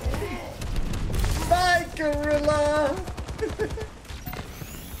 Bye, gorilla.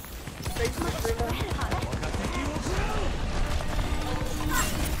 Thanks, Much gorilla. better, huh?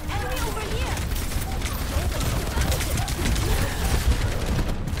 Enemy over here.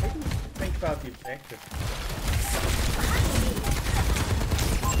 Think about the objective.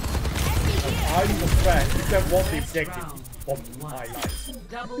 I'm the threat. You don't want the objective on my life.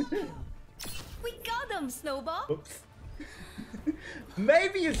 Double kill. We got them, Snowball. Oops.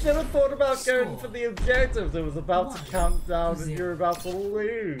 Maybe you should have thought about going for the objectives. It was about to count down and you're about to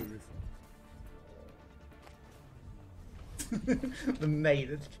lose. The maid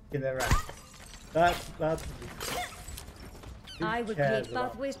is kicking their ass. That's. I will create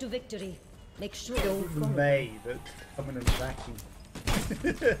pathways to victory. Make sure you The maid that's coming and backing.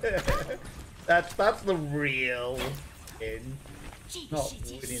 That's the real win. Not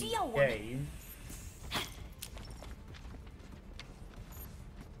winning the game.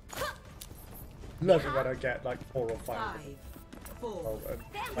 Love it when I get like 4 or 5. 5, 4, Oh,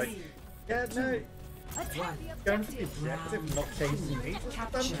 like, yeah, no. Going for the objective, not chasing me. Just I'm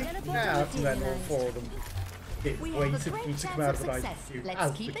kicking out, and then all 4 of them get waiting for me to come out of the night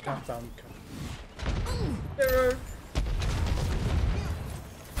as the countdown comes. 0.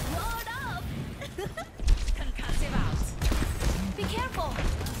 Load up. Concussive out. Be careful.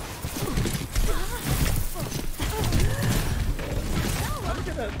 I'm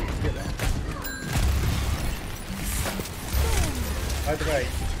gonna get that. By the way,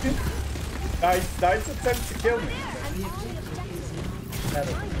 nice attempt to kill me.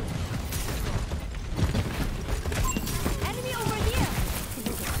 Better. Enemy over here.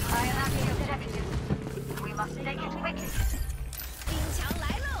 I am at the objective. We must take it quickly. 兵强来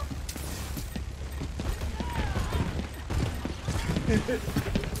喽.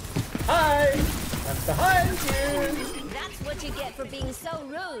 Hi! I'm behind you! That's what you get for being so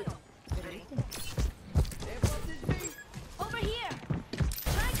rude. Over here.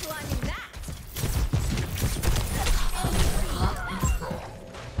 Try climbing that.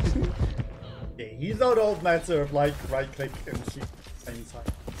 Yeah, he's not old matter of like right click and shoot at the same time.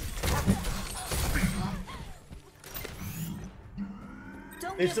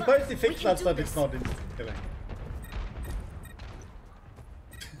 Don't It's give supposed up. to We fix can that, do but this. it's not instant killing.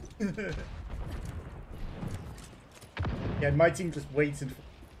 Yeah, my team just waiting for.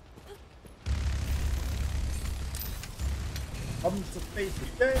 I'm to face the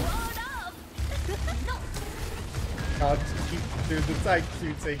day. Load up. No. Can't keep doing the tank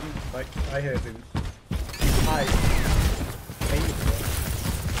shooting like I heard him. I hate it.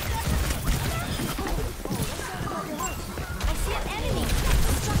 I see an enemy.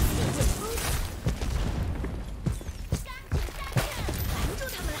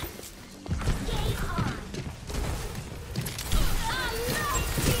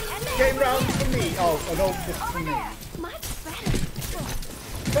 Came round for me. Oh, an ult just for me. Much better.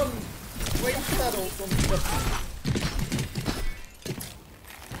 Come, wait for that ult on the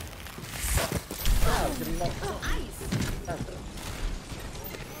Wow, getting knocked off. Ice.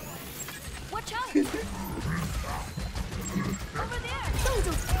 Watch out. Over there. 冻住，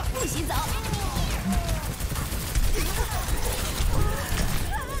不许走。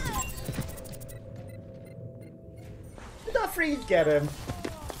 Did that freeze get him?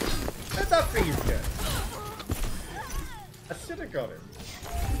 Did that freeze get him? I should have got him.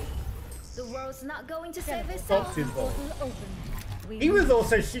 The world's not going to save That's itself. his fault. Open. We He was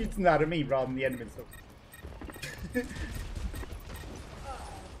also shooting at me rather than the enemy. So.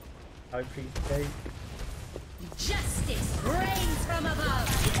 I appreciate. Justice reigns from above.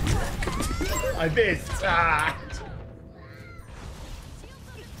 I missed. Ah!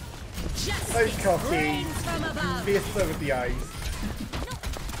 So Justice cocky. reigns from above. Missed over the eyes.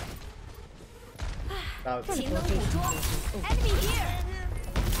 That was 勤能捕捉。Enemy here.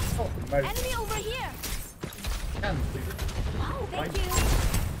 not the most Enemy over here. can do. Oh, thank you.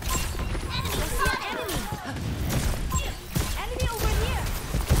 I see an enemy. Enemy over here.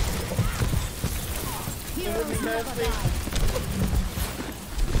 Heroes never die.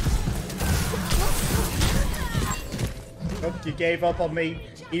 Oh, you gave up on me,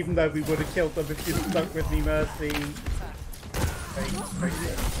 even though we would have killed them if you stuck with me, Mercy.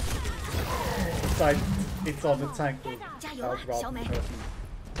 Besides, it's on the tank. I was rather than Mercy.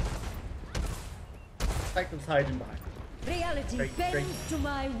 Tank was hiding behind. Reality Great, bends great. to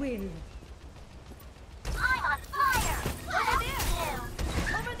my will. I'm on fire! Over there!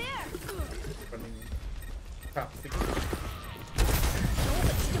 Over there! Running crap. 有本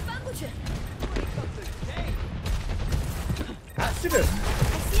事就翻过去 Accident!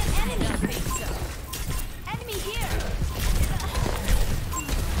 I see an enemy! Enemy here!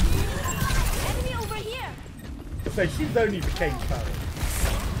 Enemy over here! So she's only became power.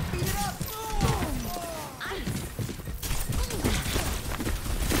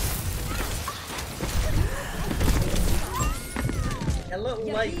 A little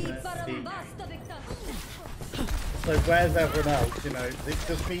late, Steve. So where's everyone else? You know, it's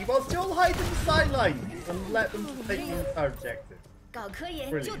just me. Well, still hide in the sidelines and let them take the entire objective. 搞科研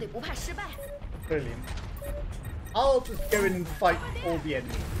就得不怕失败 Brilliant. I'll just go in and fight all the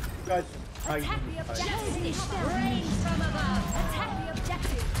enemies. You guys hide Attack in the the sidelines. objective! Rain from above! Attack the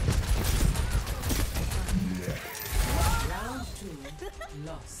objective! Round 2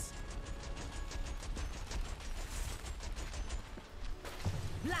 lost.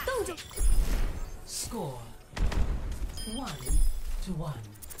 Score 1-1.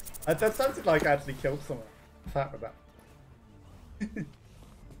 That sounded like I actually killed someone. I'm fat with that.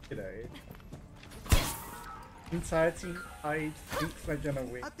 You know. Entire team hide, thinks they're gonna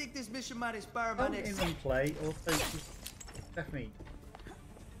win. I think this mission might inspire my Come next. in and play, also just definitely.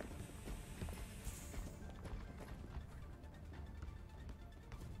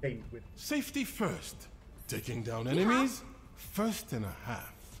 Game with. Safety first. Taking down enemies, first and a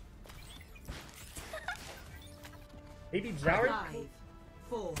half. Maybe Jared? 5,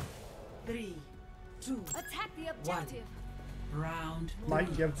 4, 3, 2, Attack the objective! round Might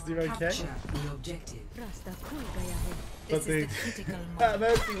you have to do okay? capture the objective. But the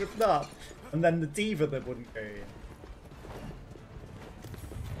Mercy was not. And then the Diva that wouldn't go in.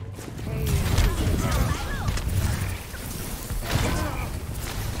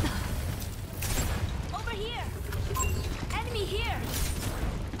 Over here! Enemy here!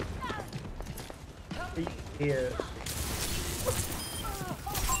 Here.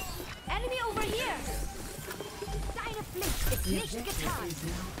 Enemy over here! Deine Pflicht ist nicht getan!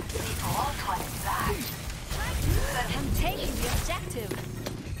 All twice that. I'm taking the objective!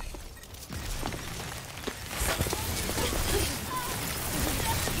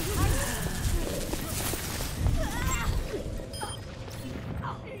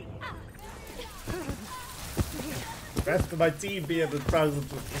 The rest of my team being the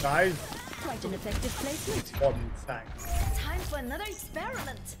presence of guys. Quite an effective placement. One tank. Time for another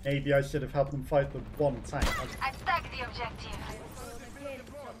experiment! Maybe I should have helped them fight the one tank. I stacked the objective.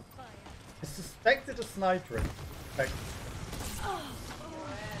 I suspected a sniper. In fact,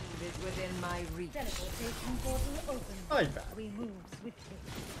 Is within my reach. Teleportation portal open. my bad. We move swiftly.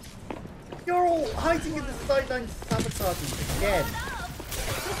 You're all hiding in the sidelines sabotaging again.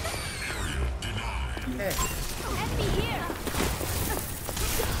 Yeah. Enemy here!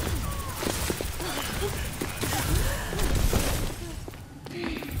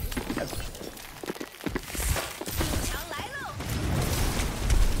强来喽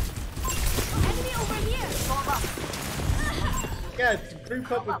Enemy over here! Yeah, to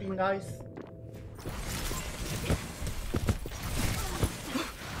group up would be nice.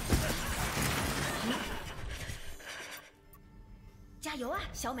 "加油啊，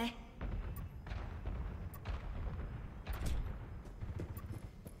小美！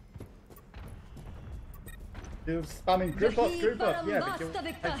 You're spamming group up, group up. Yeah, but you're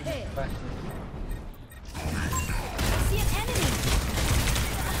Victor. back. I see an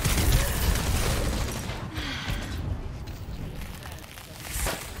enemy!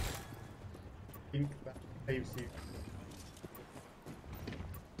 Think that saves you.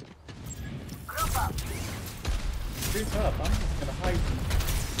 Group up. Group up, I'm just gonna hide you.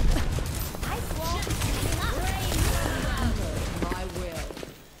 Ice wall! Healing up! My will.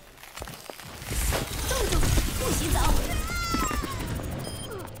 动动，不许走！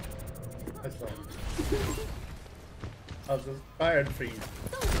 That's all. I'll just fire and freeze.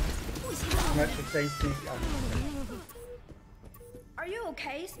 动动，不许走！ Metro safety. Are you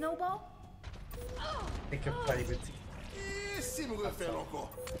okay, Snowball? Think of play with team. Esse não vai ser louco.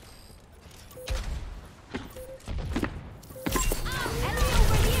 Enemy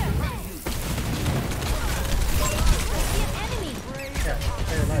over here! I see an enemy! Yeah,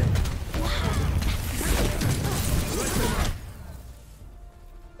 stay alive.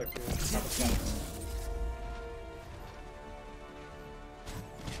 Okay,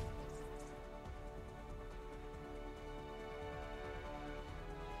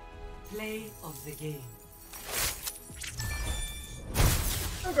 Play of the game.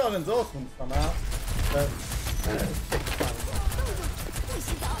 I've got an endorsement somehow. But,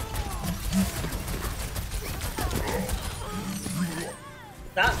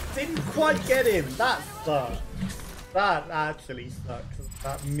 That didn't quite get him. That sucks. That actually sucks.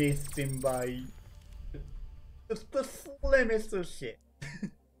 That missed him by the slimmest of shit.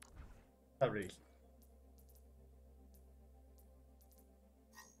 That really.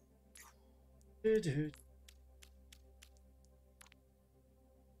 Dude.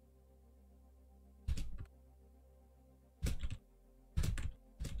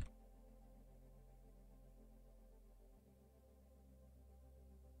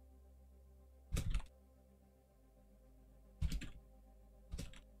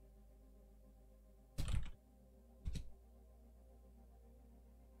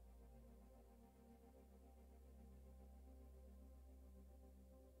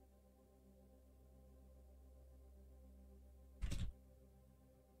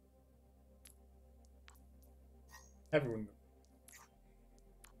 Everyone.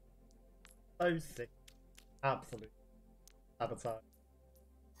 So sick. Absolute sabotage.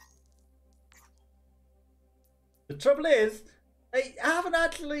 The trouble is, they haven't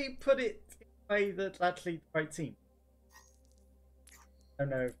actually put it in a way that's actually the right team. I don't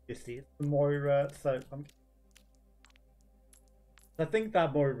know if this is the Moira, so I think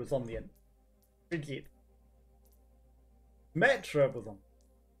that Moira was on the end. Rigid. Metro was on.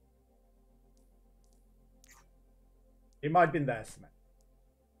 It might have been their smack.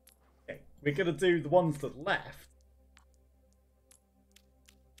 Okay, we're gonna do the ones that left.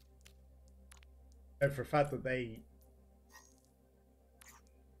 And for a fact that they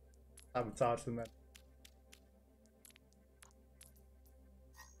sabotaged them then.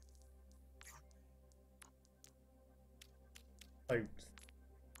 Oops.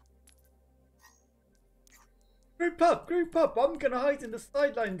 Group up! I'm gonna hide in the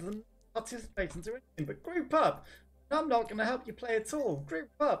sidelines and participate and do anything, but group up! I'm not going to help you play at all. Group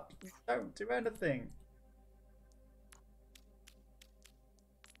up. Don't do anything.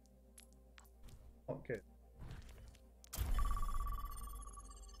 Not good.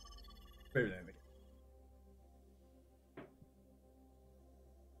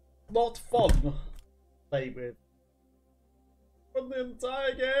 Not fun. Play with. For the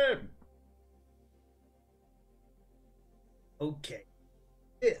entire game. Okay.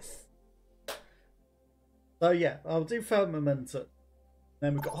 This. So yeah, I'll do Firmament.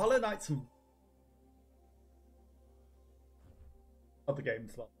 Then we've got Hollow Knight and other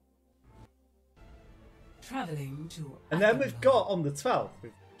games as well. Traveling to and then we've got on the 12th,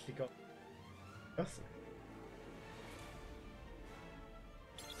 we've actually got wrestling.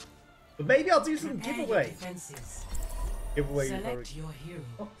 But maybe I'll do some giveaway. Giveaway. Select your hero.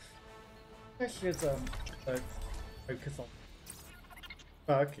 Oh, I should focus on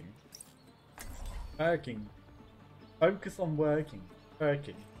working. Working. Focus on working.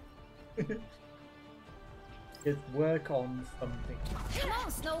 Working. Just work on something. Come on,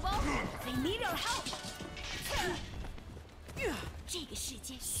 Snowball! They need our help!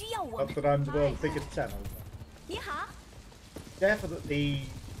 That's that I'm the world's biggest channel. Definitely,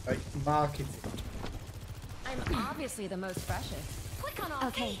 like, marketing. I'm obviously the most precious. Click on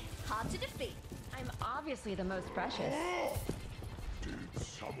Okay. Hard to defeat. I'm obviously the most precious.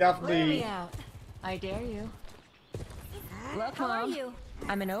 Let Definitely. me out. I dare you. Look, How are Mom. you?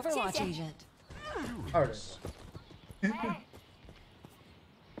 I'm an Overwatch agent. Alright. Good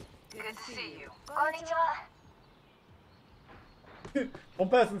to see you. Konnichiwa. One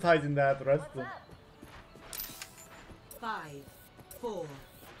person's hiding there, the rest of them. 5, 4,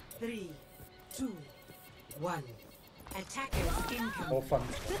 3, 2, 1. Attackers incoming. More fun.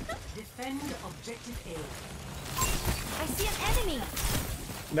 Defend objective A. I see an enemy!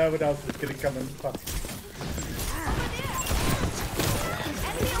 No one else is gonna come and fuck. Over there!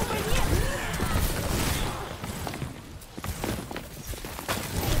 Enemy over here!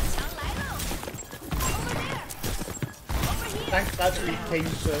 Over there! Over here! Thanks actually came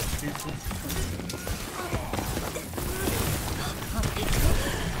to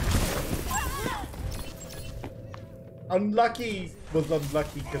Unlucky was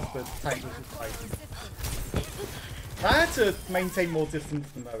unlucky because the tank was just fighting. I had to maintain more distance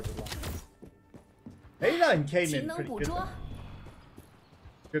than I would have liked. A-Line came in pretty good.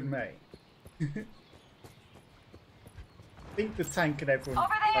 Good May. I think the tank and everyone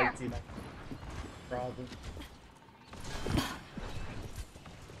fighting rather.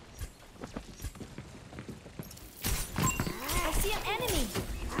 I see an enemy!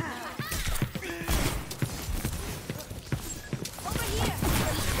 Over here!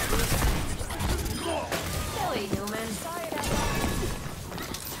 Silly human. Sorry about that.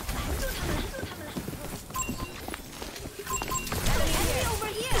 Enemy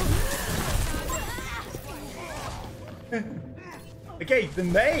Okay, the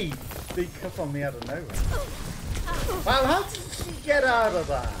maid sneak up on me out of nowhere. Wow, how did she get out of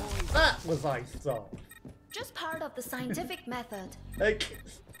that? That was iced off. Just part of the scientific method. Like,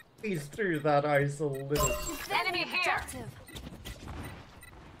 he's through that ice a little. Enemy here.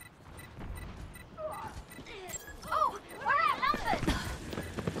 Oh, we're outnumbered.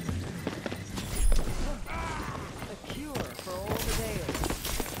 A cure for all the days.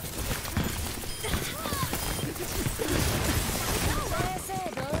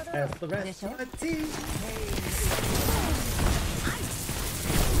 As the rest of my team.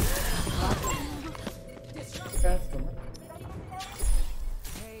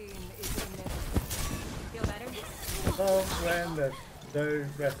 Oh, when there's no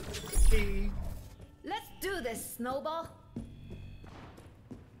recipe. Let's do this, Snowball.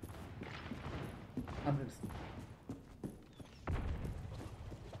 I'm just...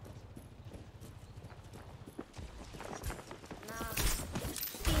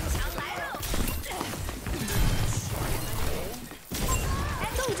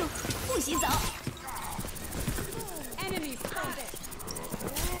 Enemy spotted.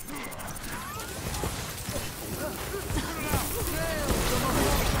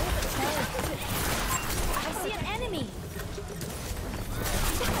 I see an enemy.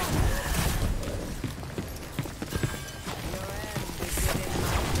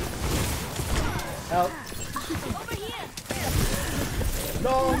 Help. Over here.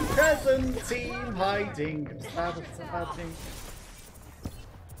 Non-present team hiding and sabotaging.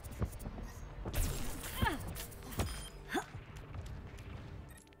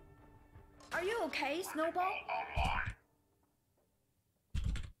 Are you okay, Snowball?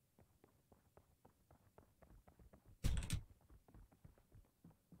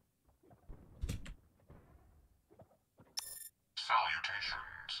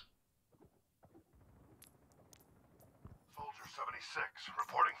 Salutations. Soldier 76,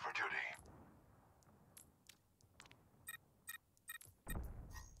 reporting for duty.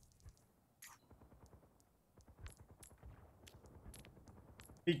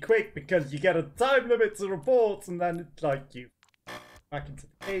 Be quick because you get a time limit to reports and then it's like you back into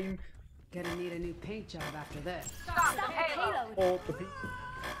the game. Gonna need a new paint job after this. Stop the payload. Or the people.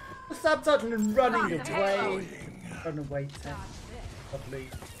 Sabotaging and running away. Run away, Ted. Lovely.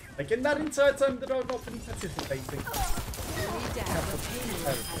 Like in that entire time that I've not been participating.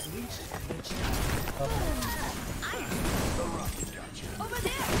 Over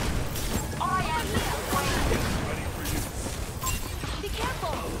there. I am Be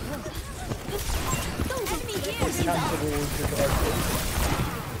careful. Enemy here.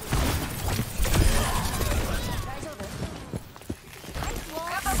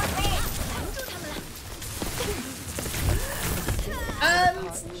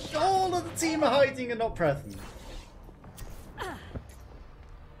 And all of the team are hiding and not present.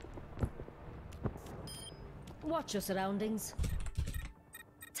 Watch your surroundings.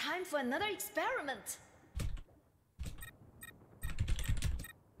 Time for another experiment.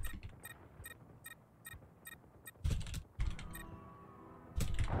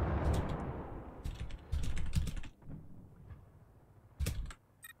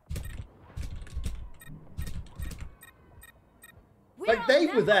 Like, they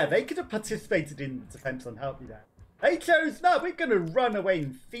were there. They could have participated in the defense and helped you there. They chose, no, we're going to run away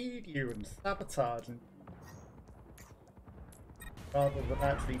and feed you and sabotage and... rather than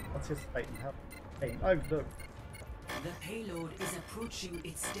actually participate and help the game. Oh, look. The payload is approaching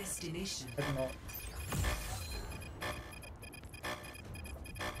its destination. It's not.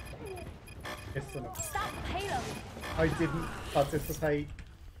 It's not. Stop the payload. I didn't participate,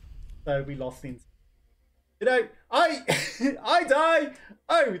 so we lost the... You know, I die!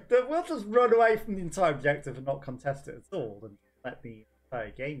 Oh, we'll just run away from the entire objective and not contest it at all and let the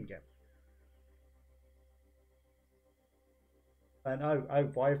entire game go. And oh,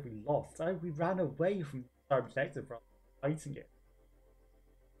 why have we lost? Oh, we ran away from the entire objective rather than fighting it.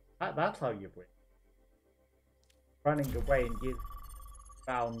 That's how you win. Running away and get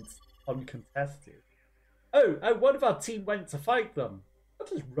found uncontested. Oh, one of our team went to fight them. I'll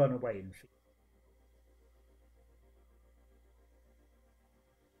just run away and shoot.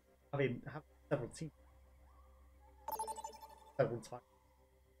 I mean, have several teams. Several times.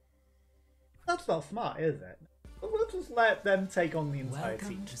 That's not smart, is it? We'll just let them take on the entire team.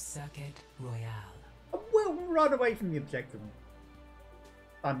 Welcome to Circuit Royale. And we'll run away from the objective.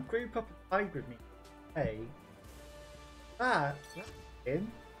 And group up and fight with me. Hey. That's in.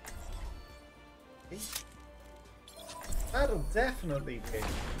 That'll definitely win.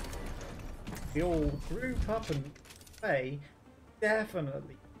 We all group up and play.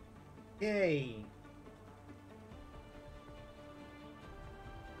 Definitely. Yay.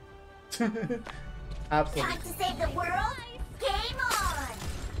 Absolutely. Time to save the world? Game on!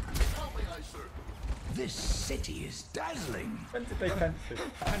 This city is dazzling. When did they fence it?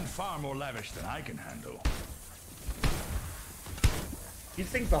 And far more lavish than I can handle. You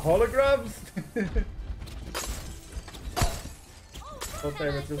think the holograms? Thought they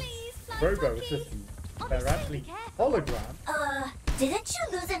were just robo assistants. They're actually holograms. Didn't you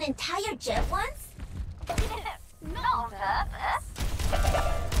lose an entire jet once? Not on purpose.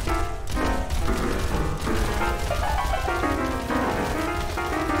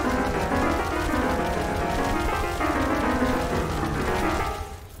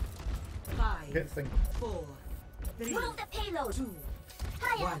 Get things. 4, 3, Move the payload! 2,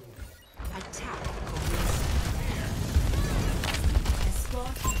 Hiya! 1. Attack commence.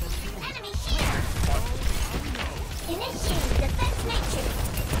 Escort the payload. Enemy here! Initiating defense matrix!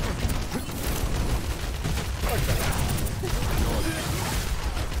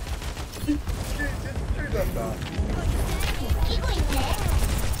 Eagling dead!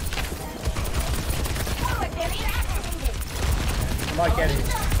 Forward barrier activated! Am I getting it?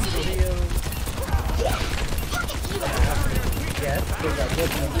 Pocket hero! Yes, because I was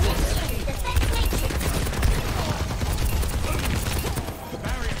Initiating defense matrix! The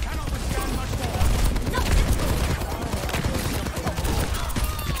barrier cannot withstand much more.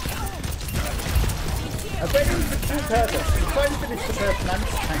 I bet it was the full purpose. I'm trying to finish the first lunch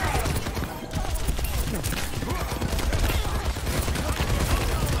tank.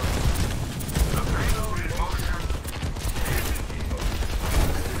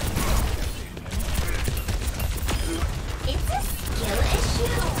 It's a skill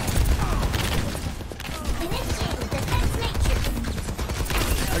issue! Initiating defense matrix!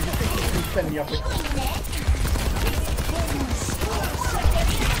 I just think you can send me up with Eagling dead!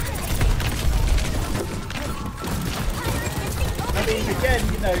 I mean, again,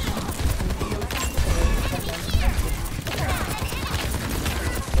 you know.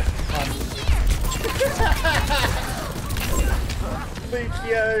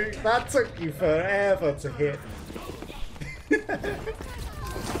 Lucio, that took you forever to hit.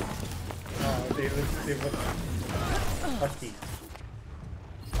 Oh, it was lucky.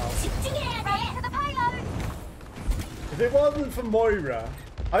 Right to the payload! If it wasn't for Moira,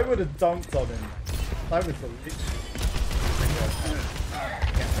 I would have dunked on him. That was a lit.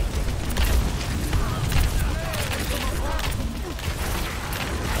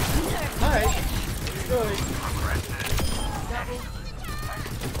 Hi. Sorry.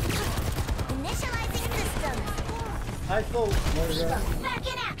 Initializing system! I thought Moira. Back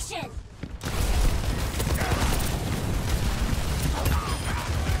in action!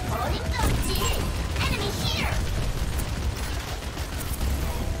 Holding the enemy here!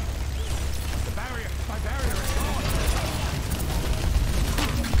 The barrier, my barrier is gone.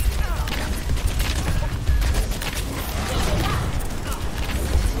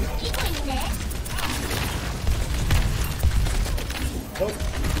 Eagling dead! Oh,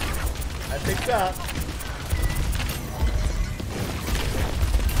 I picked up.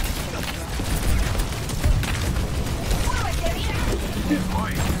 Forward barrier!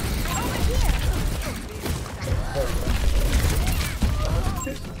 Over here!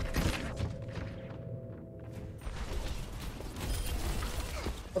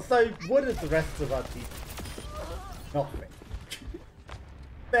 So, what is the rest of our team? Nothing.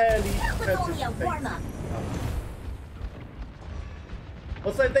 Barely That was only a present warm-up.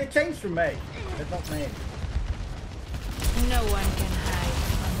 Also, they changed from May. They're not May. No one can hide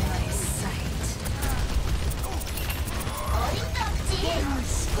from my sight. Holding the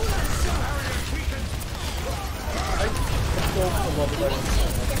I absorbed a lot of those.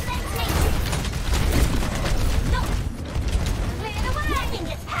 defense matrix! No! Clear the way! I think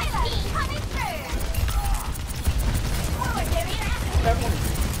it's past me coming through! Forward barrier activated!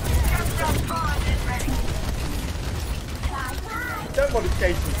 Don't want to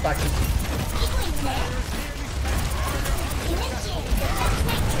change this back in. Eagling dead! Initiating defense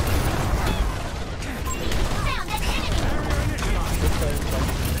matrix! Found an enemy!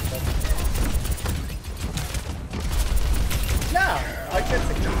 Now, I guess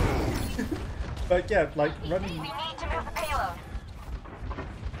it can. But yeah, like running. We need to move the payload.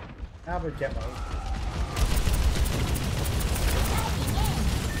 Now we get my.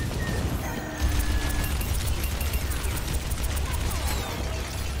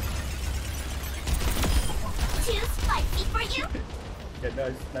 Too spicy for you? Yeah,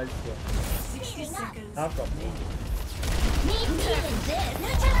 nice one. 60 seconds. I've got me. Need healing this!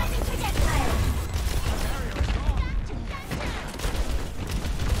 Neutralizing projectile!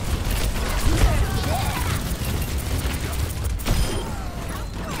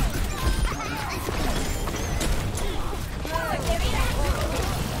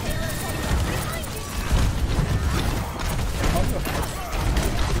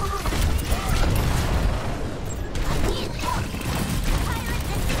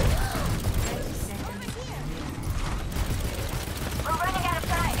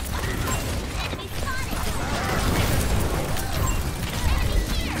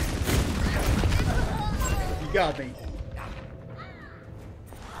 got me.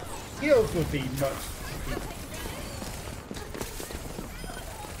 Heals would be much.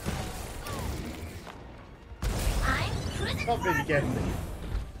 Not really getting it.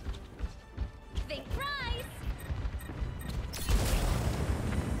 Big prize.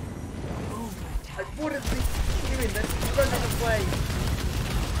 I wouldn't be doing this. Running away.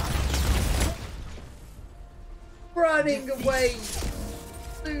 Running away.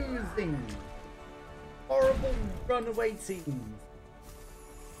 Losing. Horrible runaway teams.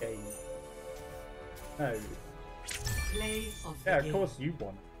 Okay. No. Play of the Yeah, of game. course you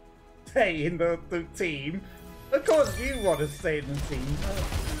want to stay in the team. Of course you want to stay in the team.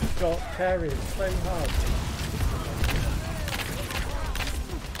 Got carried so hard.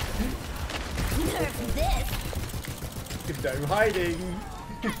 Nerf this. No hiding.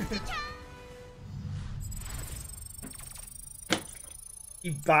 He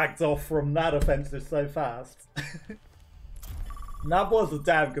backed off from that offensive so fast. That was a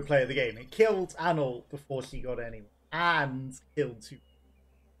damn good play of the game. It killed Anil before she got anyone. And killed 2.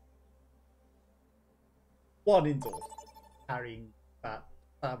 1 indoors. Carrying that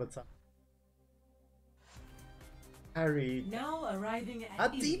sabotage. Carried. Now arriving at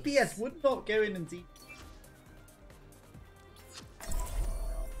That DPS would not go in and deep.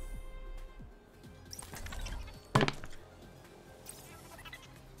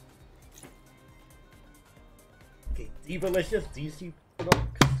 Okay, Devalicious, DC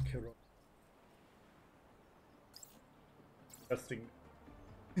Kurok. Interesting.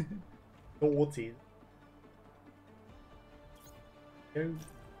 Naughty. Go.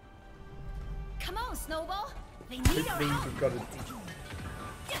 Come on, Snowball. They need This our means help. we've got a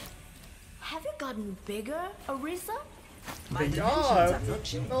Have you gotten bigger, Orisa? My They dimensions are. have not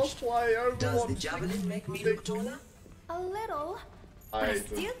changed. That's why Does the Overwatch javelin make me look taller? A little. But I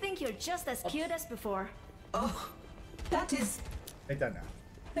still think you're just as cute as before. Oh, that is... They don't know.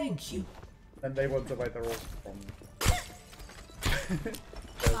 Thank you. And they wonder why they're all from.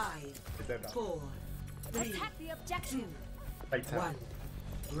 5, They don't know. 4, 3, Attack the objective. They tell. 1.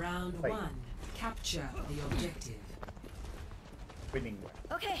 Round Wait. 1. Capture the objective. Winning way.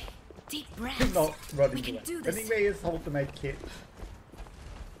 Okay, deep breaths. Not running We can away. do this. Winning way is hold the med kit.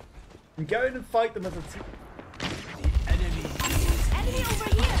 And go in and fight them as a team. Enemy over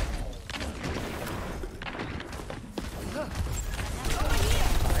here. Over here.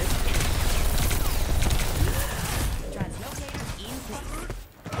 Translator in place.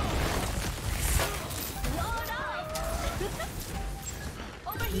 Load up.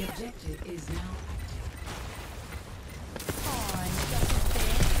 Over The here. objective is now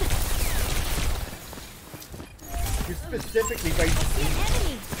You specifically wait. I see an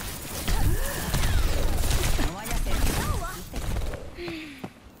enemy.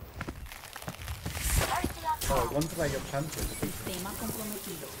 Oh, one play your chances. Sistema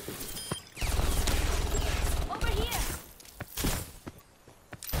comprometido. Over here.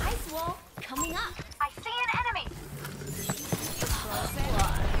 Ice wall coming up. I see an enemy.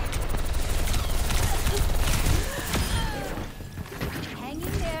 Hang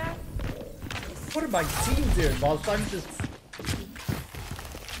in there. What am my team doing whilst I'm just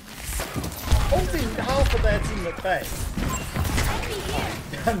holding half of their team at bay? Enemy here.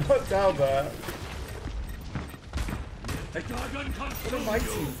 I'm not down there. A dragon comes What am my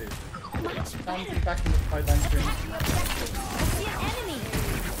team doing? Much Standing better. back in the sideline screen. Attack the objective. I see an enemy.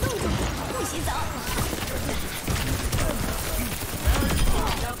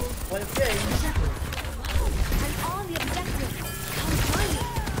 Let's game. I'm on the objective. Come join me.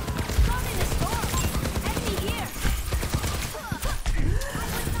 Come in the storm. Enemy here.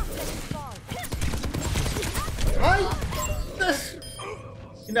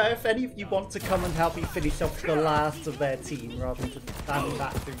 You know, if any of you want to come and help me finish off the last of their team rather than just standing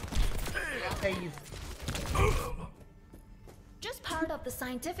back through phase. Just part of the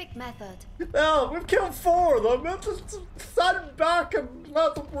scientific method. Oh, we've killed 4 of them. Let's just stand back and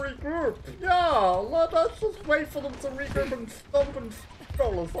let them regroup. Yeah, let's just wait for them to regroup and stomp and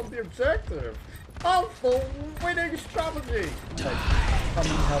stroll us on the objective. That's the winning strategy. Come and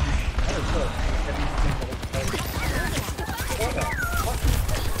help me. Oh, good. What the fuck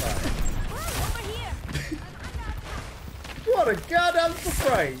is that? Over here. What a goddamn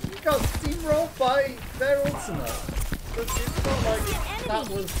surprise! You got steamrolled by their ultimate. It's not like that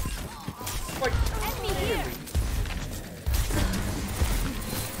was like Enemy here.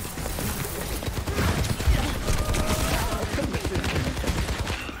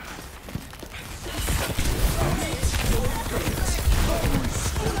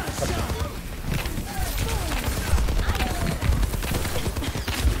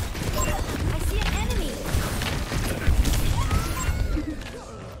 I see an enemy.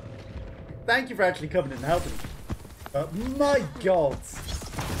 thank you for actually coming and helping. But my God,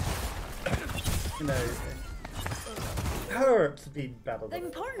 you know, it hurts being better. The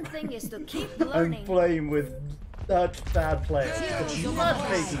important thing is to keep I'm learning. playing with such bad players. The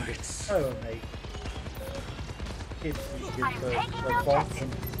matchmaking is so amazing. It's the bots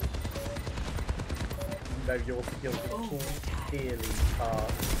and you know your skills are clearly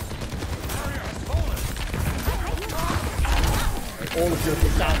all of your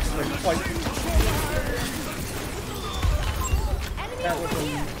stats are quite. That was all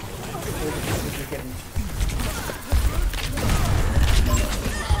the people you're getting.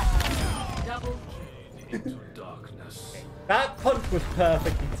 Double Into darkness. That punch was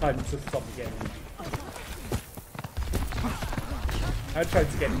perfectly timed to stop me getting. I tried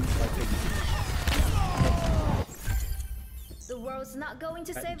to get into my team. The world's not going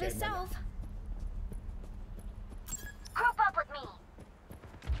to save itself. Group up with me.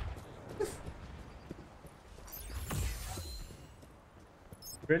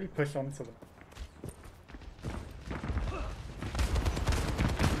 Really push on to them.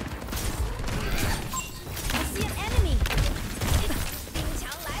 I see an enemy.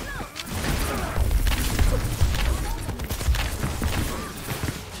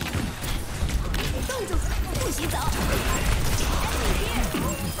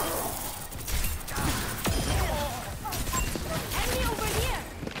 Enemy over here.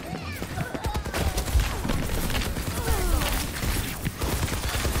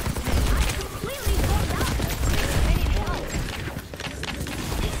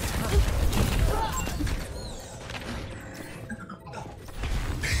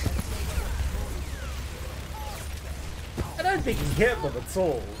 I don't think he hit them at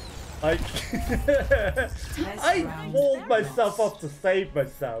all. Like, I walled myself up to save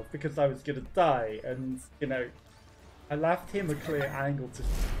myself because I was gonna die, and you know, I left him a clear angle to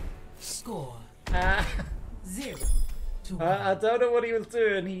Score 0 to 1. I don't know what he was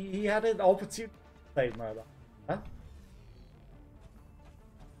doing. He had an opportunity to save my life. Huh?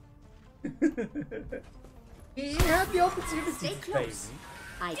 He had the opportunity Stay to close. save me.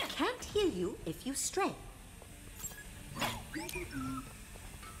 I can't hear you if you stray.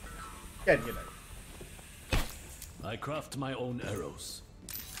 Again, you know. I craft my own arrows.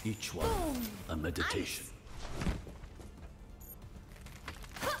 Each one a meditation.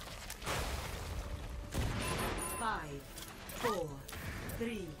 Five, 4,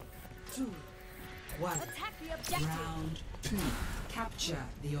 3, 2, 1. Attack the objective. Round 2. Capture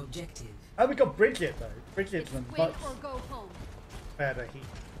the objective. And we got Bridget though. Bridget's a Win much or go home. better heal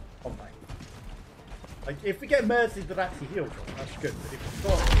on my. Like if we get Mercy that actually heals us, that's good. But if we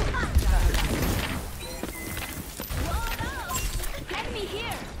got Enemy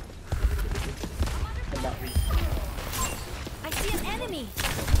here. on that reason. I see an enemy.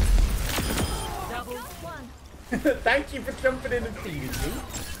 Double One. Thank you for jumping in and feeding me.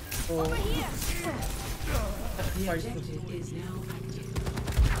 Over here. The objective is now active.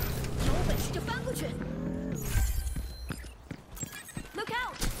 有本事就翻过去。Look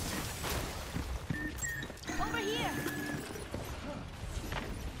out. Over here.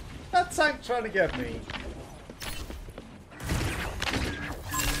 That tank trying to get me.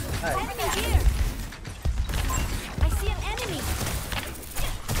 Hey. Enemy here. I see an enemy.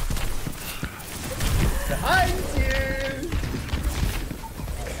 Behind you!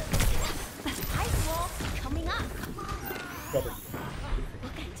 Ice wall coming up. Got it. 我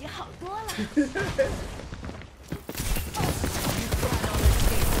感觉好多了。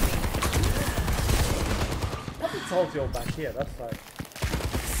What the told you all back here? That's like.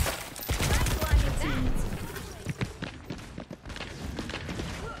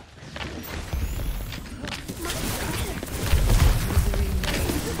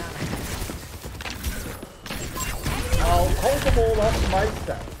 I'll hold them all off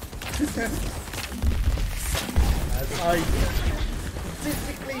myself. As I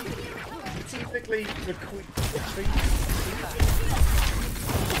typically retreat.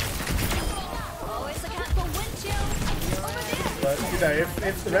 Always look out for wind chill. Over there. But you know,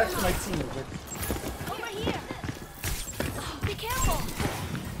 if the rest of my team is Over here. Oh, be careful.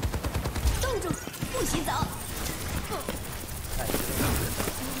 冻住，不许走。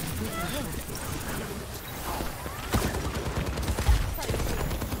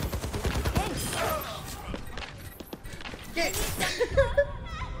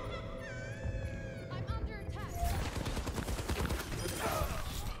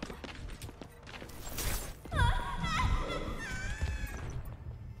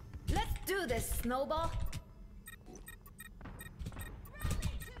Let's do this, Snowball.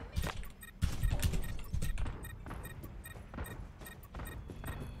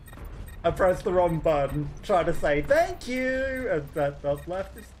 I pressed the wrong button, trying to say thank you, and that up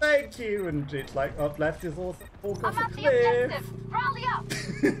left is thank you, and it's like up left is also walk off a cliff. Rally up!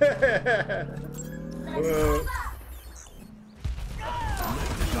 Whoa.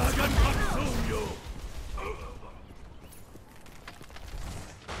 Dragon consume you!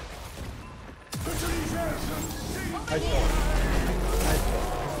 Nice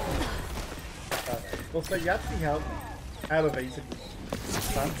one. Also, you actually helped me elevate it.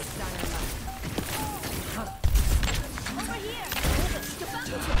 Over here! Over here!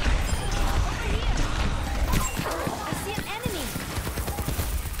 I see an enemy!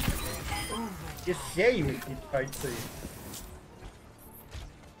 It's a shame if you tried to.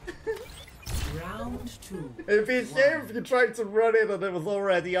 Round 2. It'd be a shame if you tried to run in and it was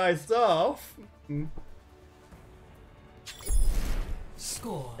already iced off.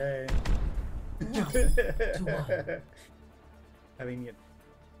 Score. Okay. 1-1. I mean, you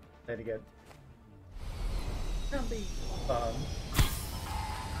then again. Can be fun.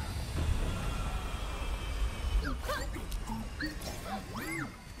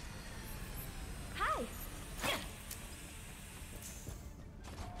 Hi!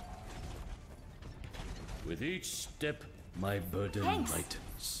 With each step, my burden Thanks.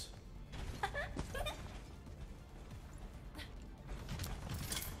 lightens.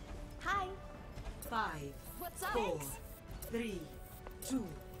 Hi! 5, What's up? 4, 3, 2,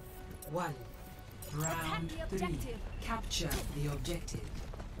 1. Round the 3. objective. Capture the objective.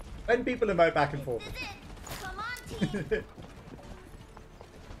 When people emote back and forth. Come on, team!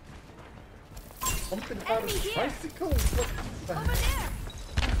 Something about Enemy a here. bicycle. What the Over there!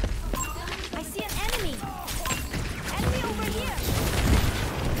 I see an enemy! Enemy over here!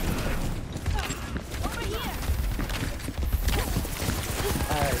 Over here!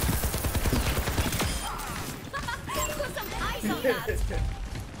 Put some eyes on that!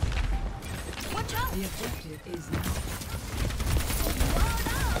 Watch out! The objective is now.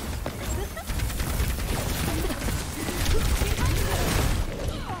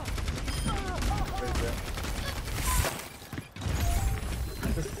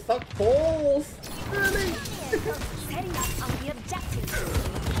 Just suck balls! Really? Setting up on the objective.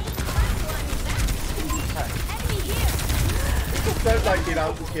 Enemy here! Don't like being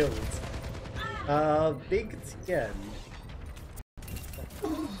out killed. Big again.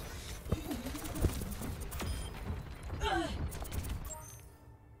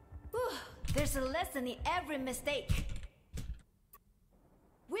 There's a lesson in every mistake.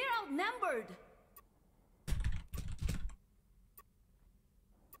 We're outnumbered.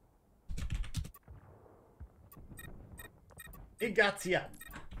 Igatia.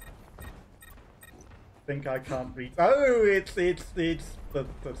 Think I can't reach. Oh, it's the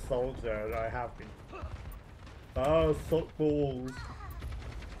soldier I have been. Oh, suck balls.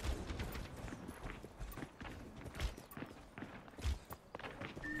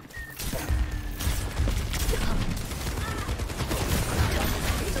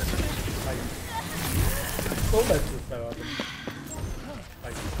 Almost as though I've been.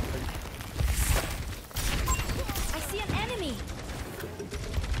 I see an enemy.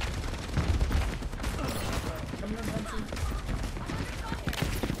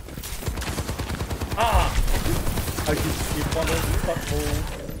 Ah! I just keep one of the fuck balls.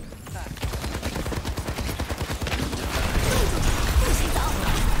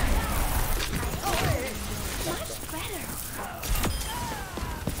 Much better.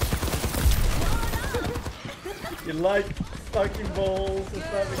 You like sucking balls or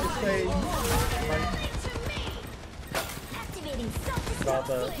something the same? Like, Activating self-destruct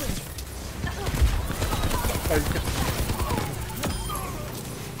rather sequence. focus.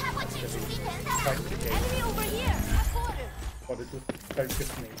 Enemy over here. At quarter. What is this? Focus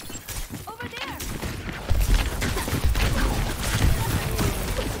me. Over there.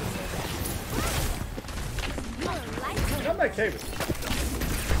 I'm okay with it.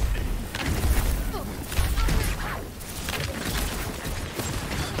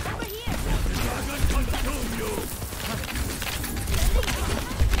 Over here. Dragon consume you!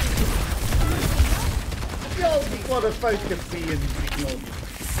 Y'all just want to focus me and ignore me.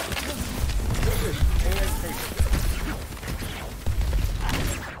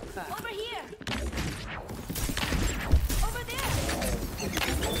 Over here. Over there.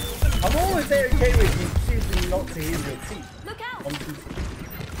 I'm always okay with you choosing not to heal your teeth. Look out. On two.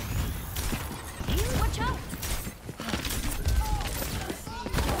 Watch out.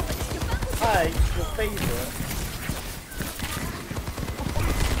 Hi, your favorite.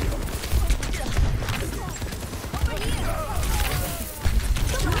 Over here.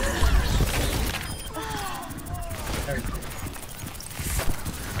 Very good.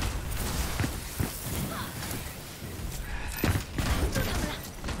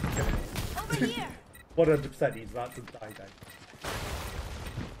 here. 100% he's about to die now.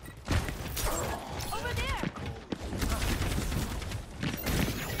 Over there.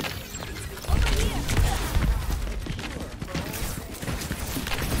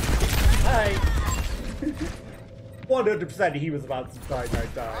 Hey! 100% he was about to die, no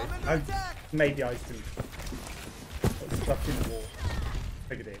die. Maybe I still got stuck in the wall.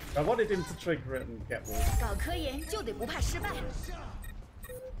 Triggered it. I wanted him to trigger it and get wall. 搞科研就得不怕失败。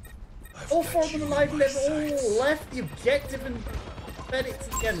 All four of them alive, they've all left the objective and fed it to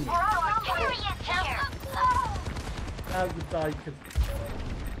the enemy. Now you die because...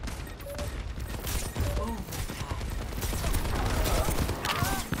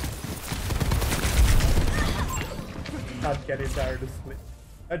 Can't get in there in a split.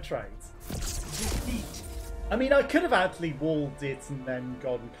 I tried. I mean, I could have actually walled it and then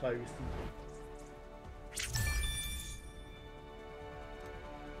gone close.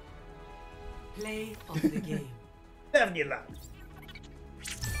 Play of the game. Never knew that.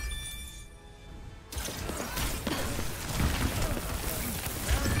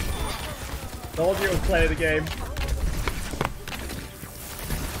 Told you would play the game.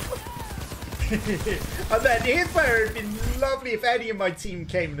 And then here's where it would have been lovely if any of my team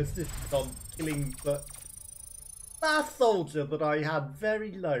came and assisted on killing the last soldier that I had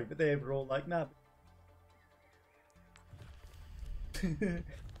very low, but they were all like, no.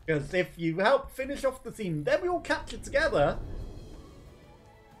 Because if you help finish off the team, then we all capture together.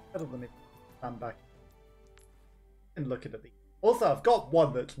 Better than if you stand back and look at it. Also, I've got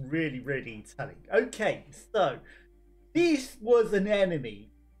one that's really, really telling. Okay, so this was an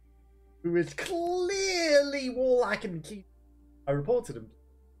enemy who is clearly wall hacking key. I reported him.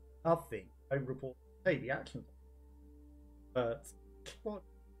 Nothing. I reported, hey, the action. But what?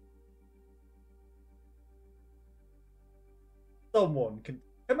 Someone can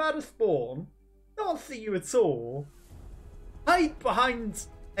come out of spawn, not see you at all, hide behind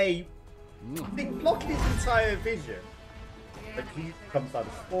a thing blocking his entire vision. Like he comes out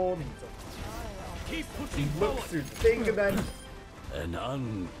of spawn, he looks through the thing and then an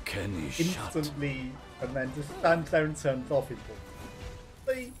uncanny instantly shot. And then just stands there and turns off his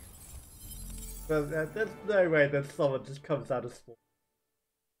See? But there's no way that someone just comes out of spawn.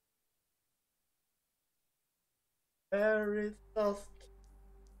 There is dust.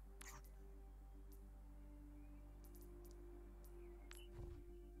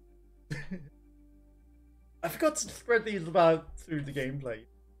 I forgot to spread these about through the gameplay.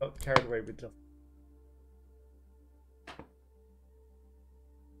 Got carried away with just.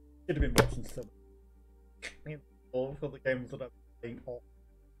 Should have been watching some for the games that I'm playing off.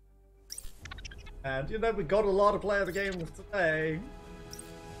 And you know, we got a lot of player the games today.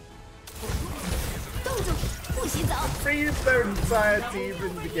 Freeze their entire team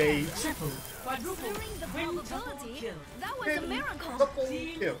in the game. Considering the probability, that was a miracle. Double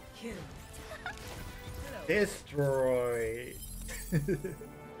kill. Destroy.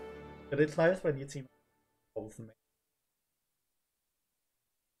 But it's nice when your team holds me.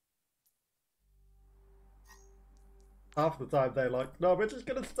 Half the time they're like, no, we're just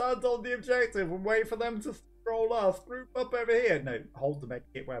gonna stand on the objective and wait for them to scroll us. Group up over here. No, hold the med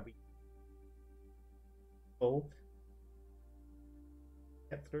kit where we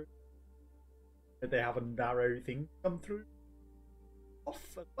get through. Did they have a narrow thing come through?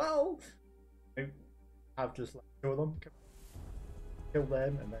 Off as well. Have just like kill them, kill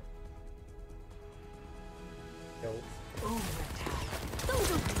them, and then kill.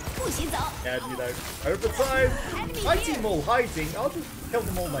 And you know, over time, my team all hiding. I'll just kill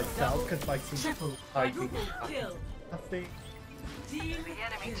them all myself because my team hiding. Nothing. The enemy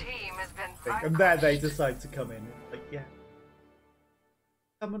team has been. And then they decide to come in. It's like, yeah,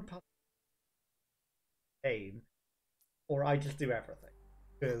 come and pass the game, or I just do everything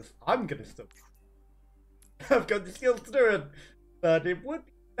because I'm gonna still. I've got the skills to do it, but it would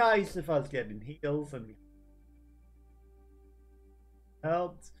be nice if I was getting heals and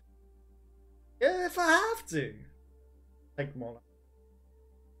helped. Yeah, if I have to. Take them all out.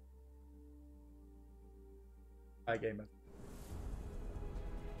 Hi, gamer.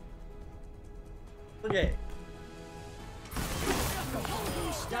 Okay.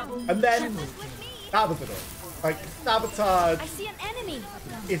 And then that was it all. Like sabotage. I see an enemy.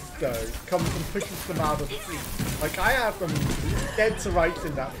 Isto comes and pushes them out of the freeze. Like I have them dead to rights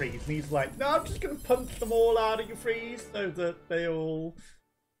in that freeze, and he's like, "No, I'm just gonna punch them all out of your freeze so that they all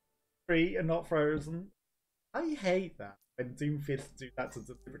free and not frozen." I hate that when Doomfists do that to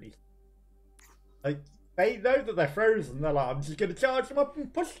deliberately. Like they know that they're frozen, they're like, "I'm just gonna charge them up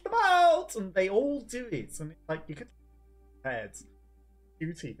and push them out," and they all do it. And it's like you could heads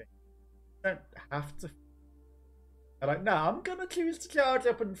duty thing. don't have to. They're like, no, I'm gonna choose to charge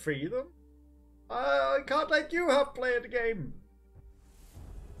up and free them. I can't let you have play of the game.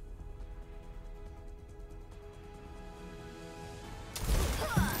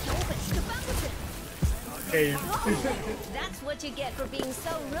 Okay. That's what you get for being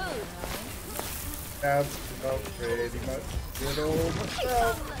so rude. That's not pretty much good old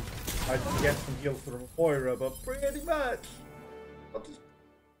myself. I can get some heals from Moira, but pretty much I'll just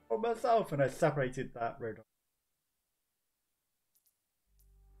for myself, and I separated that road.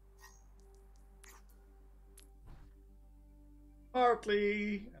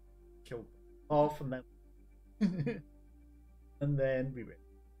 Partly killed off, and then and then we win.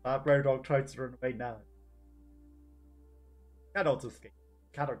 That road dog tried to run away now. Cannot escape.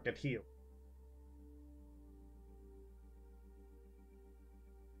 Cannot get healed.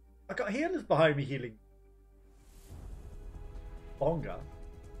 I got healers behind me healing longer.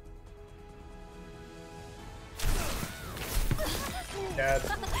 Yeah.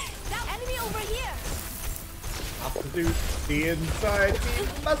 Enemy over here. Have to do the inside team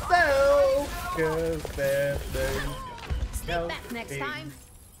myself, cause there's no Stay back next time.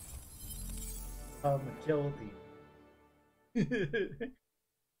 Kill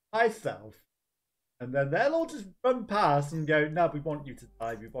myself, and then they'll all just run past and go, no, we want you to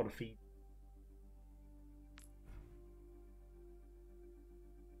die, we want to feed.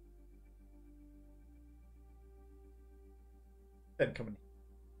 Then come in.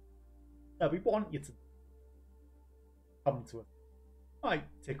 No, we want you to come to us. Might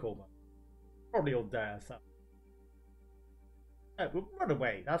tickle them. Probably all dare so. No, we'll run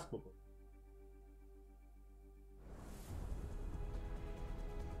away, that's what we'll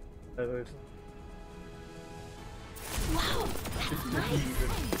Wow, that's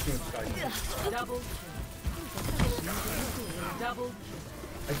nice. Double. Double.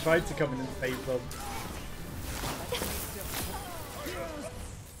 I tried to come in and save them.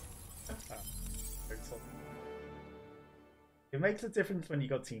 It makes a difference when you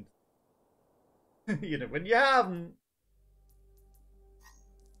got teams. You know, when you haven't.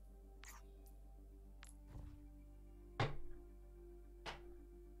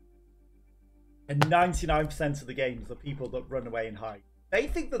 And 99% of the games are people that run away and hide. They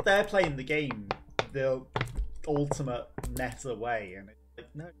think that they're playing the game the ultimate meta way, and it's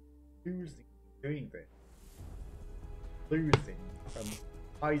like, no, losing, doing this. Losing from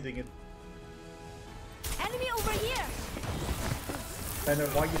hiding and. Enemy over here. I don't know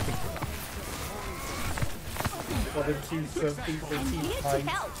why you think that. What a choose some people team hide.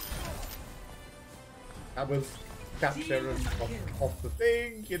 That was capture and off the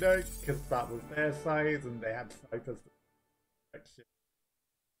thing, you know, because that was their side and they had snipers.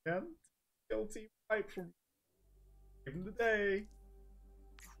 And kill team fight from even the day.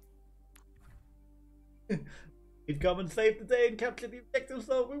 He'd come and save the day and capture the objective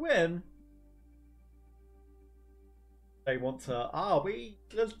so we win. They want to, we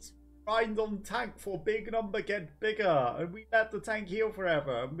just grind on tank for big number get bigger and we let the tank heal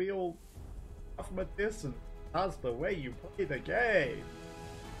forever and we all have from a distance. That's the way you play the game.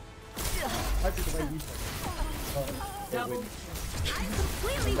 That's the way we play.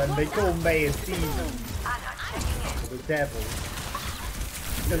 Then they call May a demon. The devil.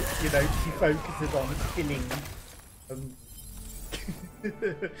 Because, you know, she focuses on killing.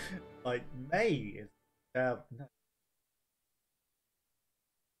 Like, May is... no.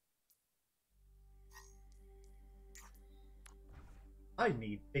 I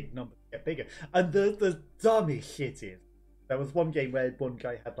need big numbers to get bigger. And the dumbest shit is, there was one game where one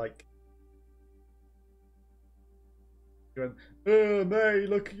guy had like, going, oh May,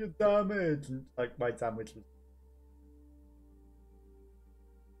 look at your damage, and like my damage was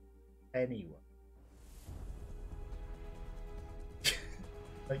anyone.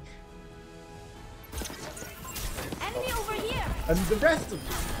 Like, enemy over here. And the rest of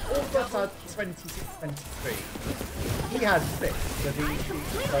them, all of us had 26, 23. He had 6, but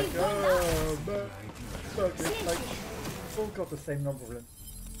he's like, oh, but it's like, we've all got the same number of them.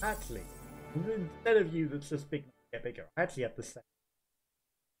 Actually, instead of you that's just big, get bigger, I actually have the same.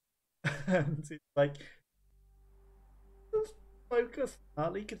 And it's like, just focus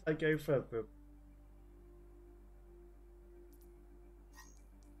smartly, because I go for the.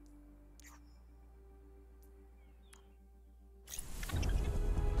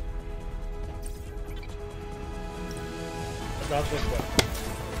 That was what.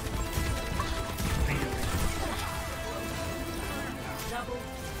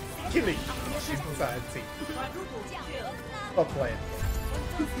 Killing society. Stop playing.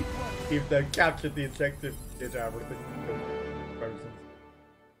 If they captured the objective, did everything.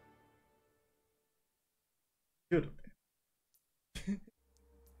 Should have been.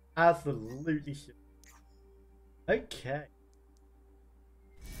 Absolutely should. Okay.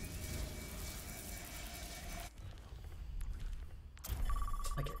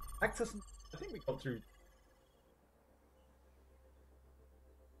 Okay, access. I think we got through.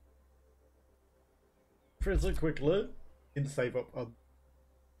 Prison quickly. Can save up on.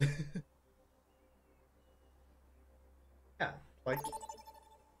 Yeah, like.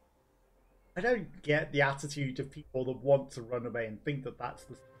 I don't get the attitude of people that want to run away and think that that's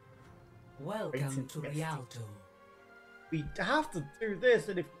the. Welcome to Rialto. We have to do this,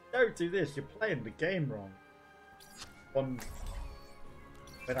 and if you don't do this, you're playing the game wrong. When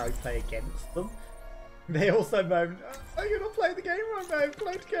I play against them, they also moan, "Oh, you're not playing the game right, mate.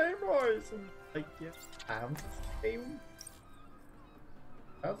 Play the game right." And like, yeah, I'm game.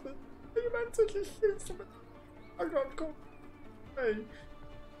 That's it. You meant to just shoot someone. I'm not cool. Hey,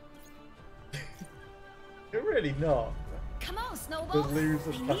 you're really not. Come on, Snowball. The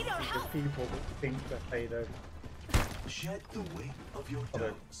losers We need our the help. people that think that they don't. Shed the weight of your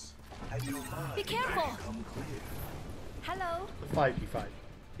doubts, and your mind Be careful. will become clear. Hello. 5v5.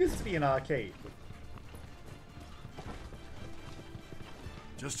 Used to be an arcade.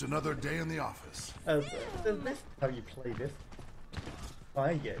 Just another day in the office. This is how you play this.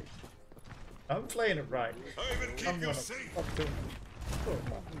 I go. I'm playing it right. I'm gonna fuck them.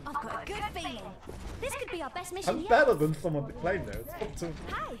 I've got a good feeling. This could be our best mission I'm yet. better than someone to claim though. It's up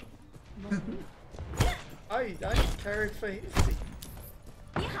to Hi. I carried for his team.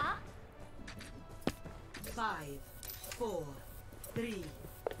 Yeah. 5, 4, 3,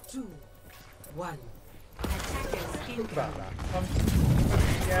 2, 1. Attackers Think incoming. about that.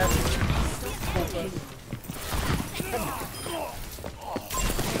 Yeah.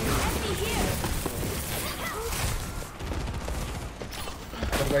 Enemy here.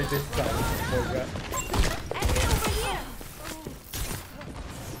 By the way, this time Enemy over here.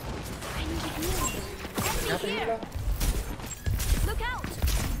 I need to heal. Enemy here. Look out.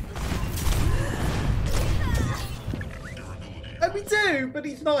 Oh, we do, but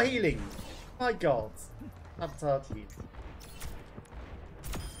he's not healing. My God, that's hard to use.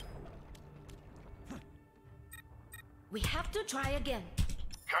 We have to try again.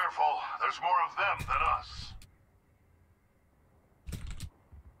 Careful, there's more of them than us.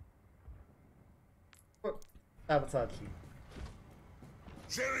 What? Sabotage you.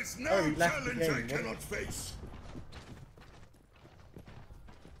 There is Oh, no he left the challenge game, I what? cannot face.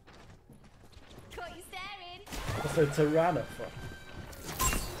 Caught you staring. What's a Tirana for?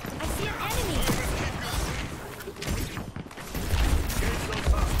 I see an enemy.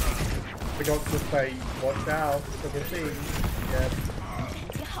 Forgot to say, watch out for the thing. Yeah.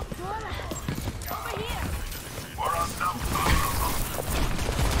 You hot roller. Over here. We're on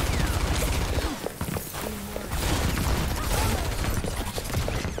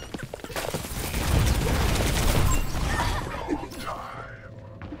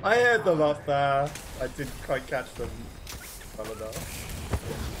I heard them up there. I didn't quite catch them well enough.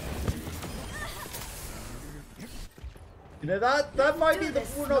 You know that might be the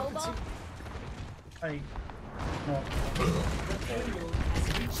one opportunity. Not.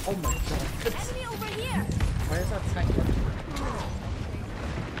 Oh my God! Enemy over here. Why is that tank?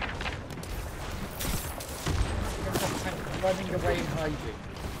 Why is that tank running away and hiding?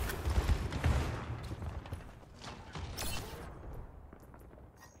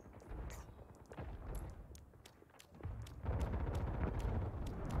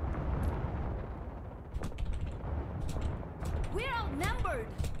 We're outnumbered.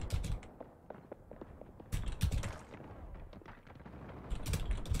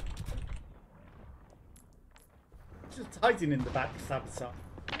 Just hiding in the back, sabotage.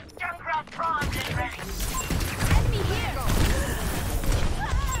 Junkrat primed and ready. Enemy here.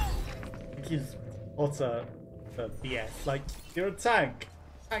 Which is utter BS. Like, you're a tank.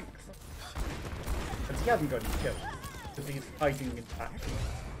 Tanks. And he hasn't got any kills. Because he's hiding in the back.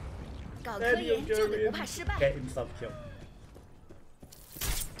 搞科 Then you'll 研 go 就得不 in, 怕失败。 get himself killed.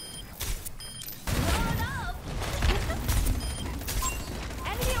 Load up.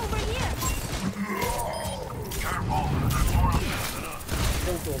 Enemy over here. Careful, there's more of them than us.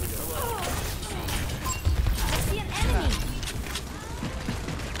 Kills all of them. I see an enemy.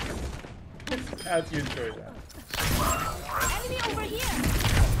 How do you enjoy that? Enemy over here.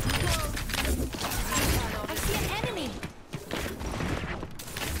 I see an enemy.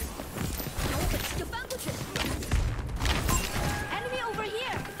 有本事就翻过去。Enemy over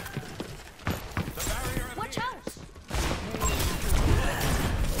here. Watch out.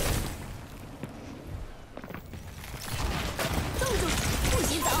 Don't 不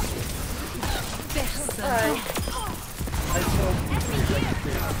许走。背后。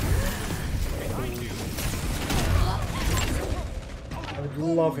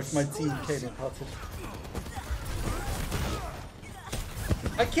love if my team came and potted.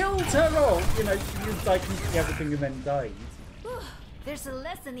 I killed her all! You know, she used I can see everything and then died. There's a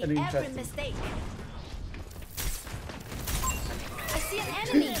lesson in every mistake. I see an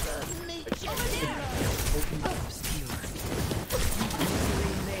enemy! Over there!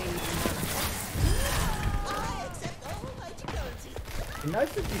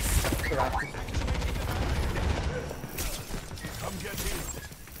 Nice to be scrapped. Come get healed.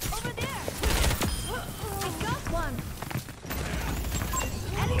 Over there! I got one!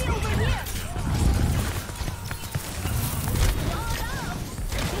 Enemy over here!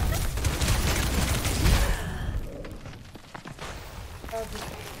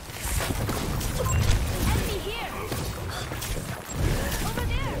 Enemy here! Over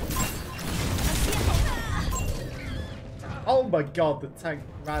there! I see an Oh my god, the tank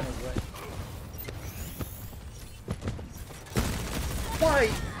ran away. Why?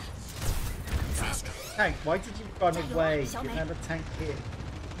 Tank, why did you run away? You had a tank here.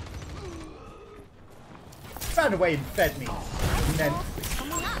 Ran away and fed me. And then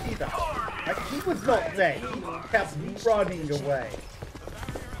see that? Like, he was not there. He kept running away.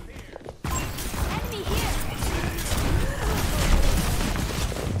 enemy here!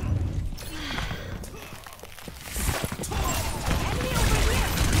 Enemy over here!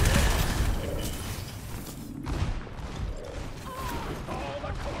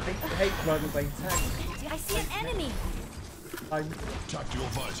 I hate runaway tanks. I see an enemy! Tactical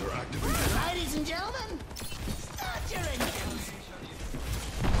visor activated. Ladies and gentlemen, start your engines.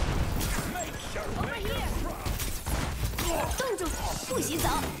 Over here! 冻住，不许走！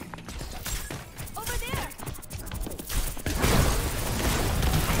 Over there!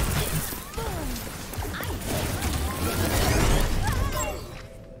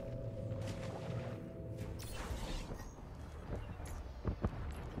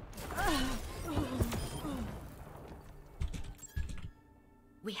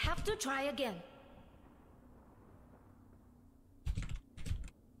 We have to try again.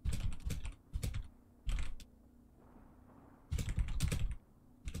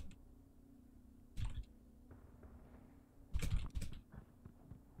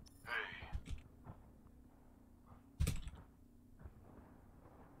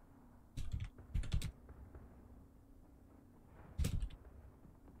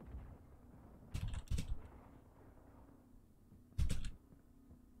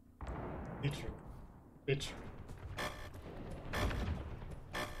 Bitch.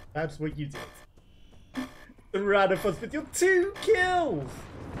 That's what you did. The ran of us with your 2 kills!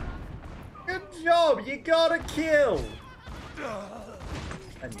 Good job, you got a kill!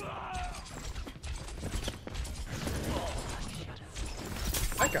 And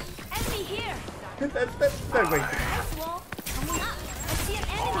I got it. Enemy here! That's no way to Ice wall coming up! I see an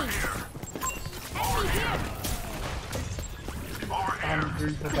enemy! Enemy here! I'm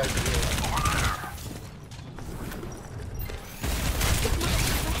through for both of you.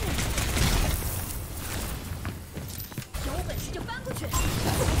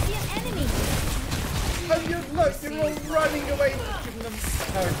 I see an enemy! Oh, you look, you're all running away, giving them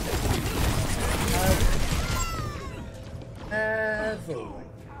as always.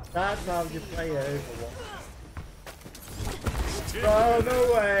 That's how you play Overwatch. Run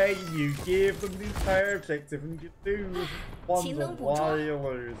away, you give them the entire objective, and you do wonder why you're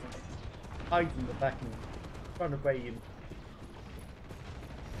losing. Hide in the back and run away and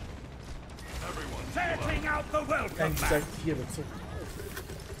Setting out the welcome mat. don't hear at all.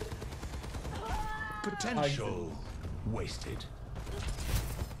 Potential wasted.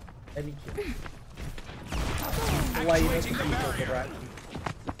 Any kill. Blame us people that are actually.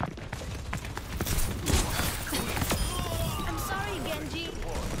 I'm sorry, Genji.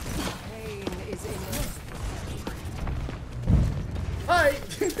 Pain is enough. Hi!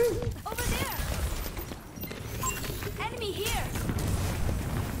 Over there! Enemy here!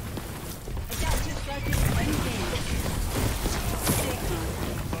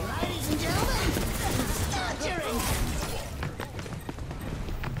 Ladies and gentlemen, start your engines.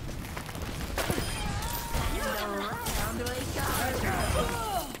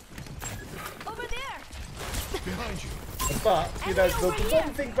 Over there! Behind you. But, you know, the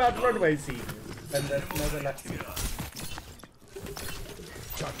one thing about runaway season is then there's never left.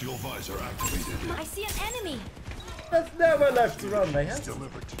 Tactical visor activated. I see an enemy! There's nowhere left to run, they have.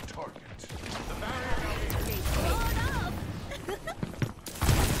 Delivered to target. Hold up!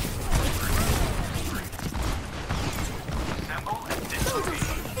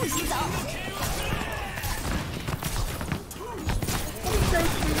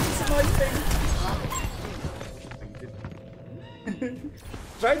 Don't do this to my thing.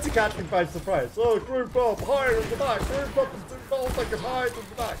 Trying to catch me by surprise. Oh, group up, hide in the back. Group up and do all I can hide in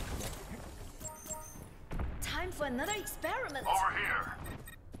the back. Time for another experiment. Over here.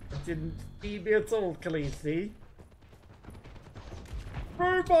 Didn't see me at all, Khaleesi.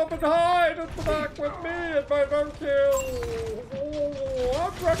 Group up and hide at the back with me and my no kill. Oh,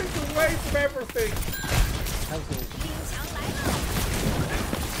 I'm running away from everything.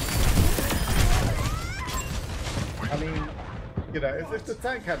 I mean, you know, if the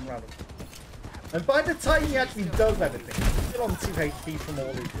tank hadn't run away. And by the time he actually does anything, he's still on 2 HP from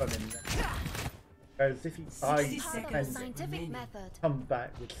all his running. Whereas if he dies, scientific method. Come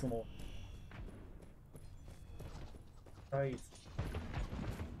back with some more. Right.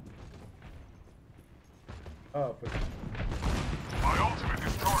 Oh, but My ultimate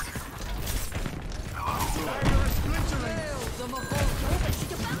is charging.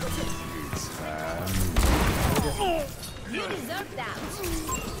 You deserve that.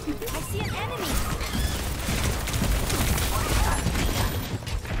 I see an enemy.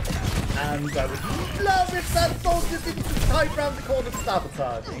 and I would love if that soldier didn't just hide round the corner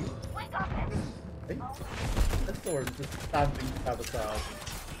sabotaging. I saw him just standing sabotaging,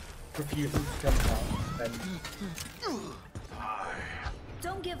 refusing to come out. Then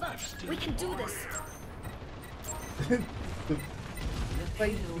Don't give up. We can do this. the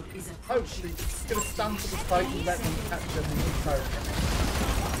Payload is hopefully it's gonna stand for the fight and let them catch them in the turret.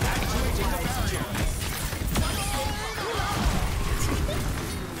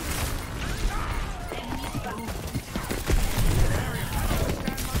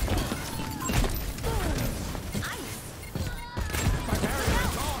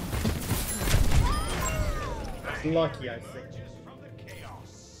 Lucky, I think.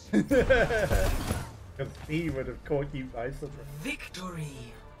 Because he would have caught you by surprise.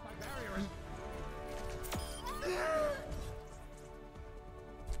 victory.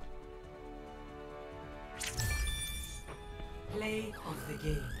 Play of the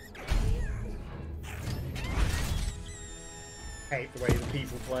game. Hate the way the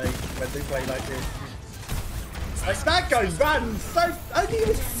people play when they play like this. Like that guy ran so only he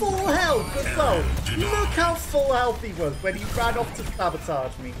was full health as well. Look how full health he was when he ran off to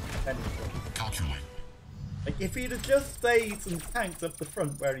sabotage me. Like if he'd have just stayed and tanked up the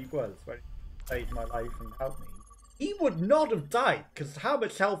front where he was, where he saved my life and helped me, he would not have died because how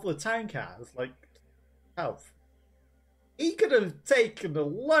much health the tank has, like health. He could have taken a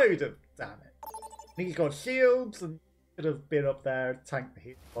load of damage. And he's got shields and could have been up there, tanked the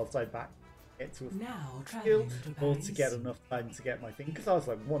hit whilst I back get to a shield or to get enough time to get my thing because I was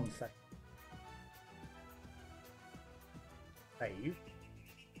like 1 second. Save.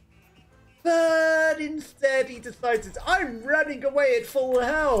 But instead he decided, I'm running away at full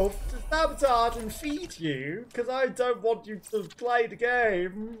health to sabotage and feed you because I don't want you to play the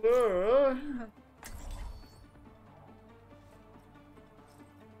game.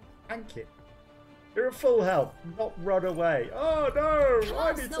 Thank you. You're at full health, not run away. Oh no,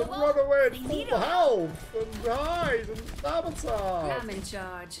 I need to run away at full health and hide and sabotage. I'm in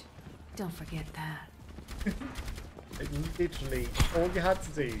charge. Don't forget that. Literally, all you had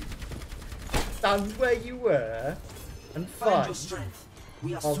to do, stand where you were and fight.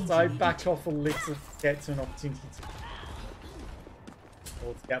 Whilst I back off a little to get to an opportunity to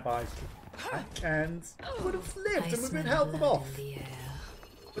or to get by and would have lived and we would help them off.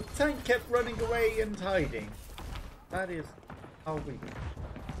 The tank kept running away and hiding. That is how we do.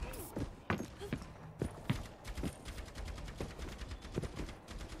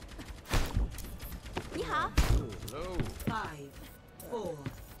 Hello. 5, 4,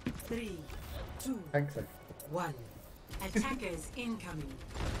 3, 2, Thanks. 1. Attackers incoming.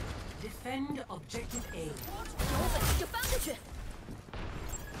 Defend objective A.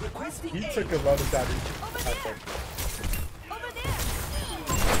 Requesting You A. took a lot of damage. Over there.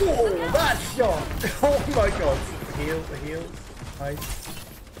 Whoa, that shot! Oh my god. The heal. Nice.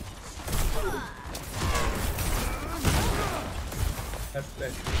 That's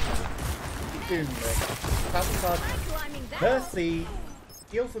it. Doing it. Sabotage. Mercy.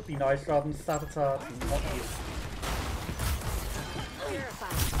 Heals would be nice rather than sabotage and not heal.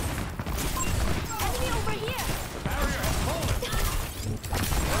 Enemy over here. The barrier has fallen.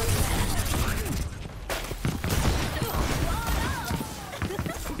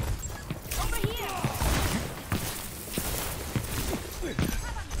 Over here.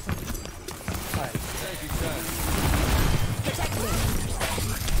 Nice. Thank you, son. Protect me.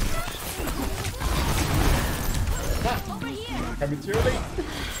 Over here. Coming too early.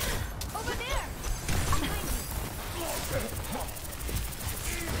 Over there.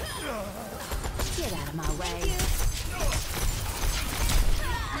 Get out of my way.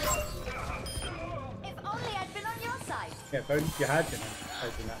 Yeah, if only you had been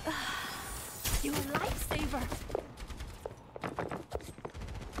open that. You're a lifesaver.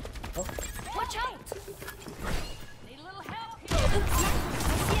 Oh. Watch out! Need a little help here. I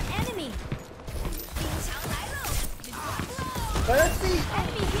see an enemy. Let's see.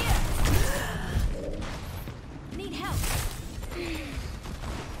 Enemy here. Need help.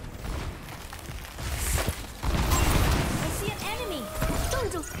 I see an enemy. 冻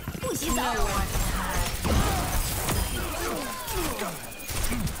住，不许走。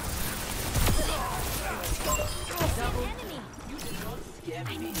Enemy.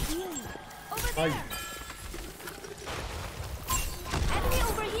 I need healing. Over there. Enemy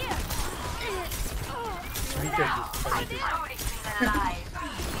over here. Alive.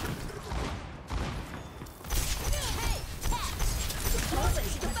 有本事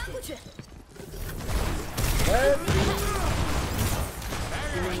就翻过去。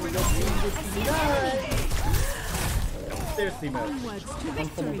 Seriously, man. Onwards to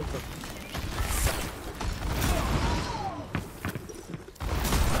victory.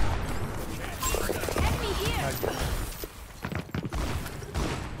 Enemy here.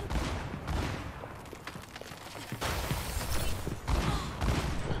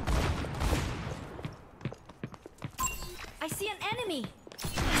 I see an enemy.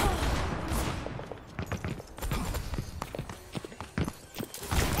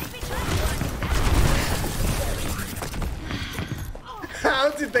 How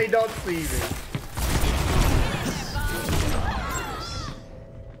did they not see me?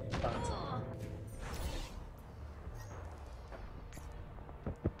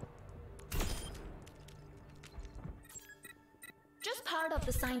 Just part of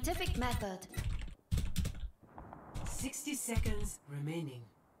the scientific method. 60 seconds remaining.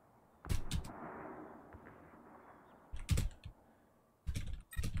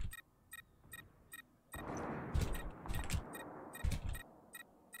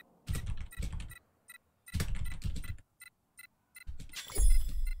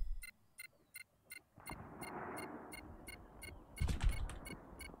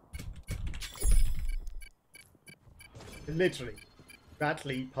 Literally,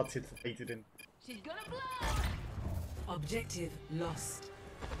 Bradley participated in. She's gonna blow. Objective lost.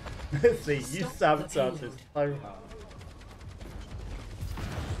 See, you sabotaged it so hard.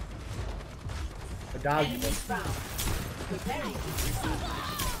 But now you want to.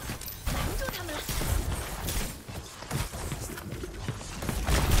 拦住他们了。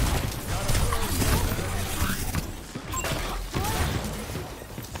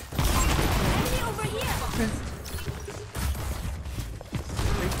Enemy over here.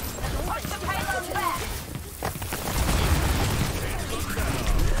 Watch the payload back.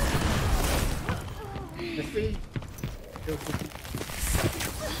 You see?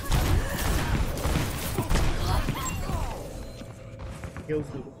 Kills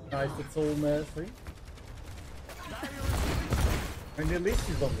the nice little mercy. And at least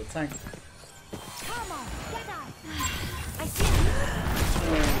he's on the tank. Come on, get out. I see it.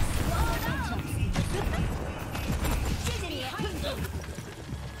 谢谢你。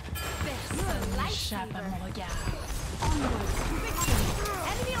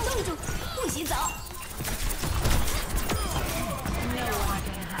Enemy 冻住，不许走。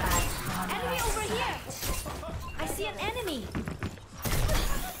Enemy over here. I see an enemy.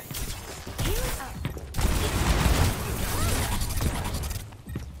 Heal up.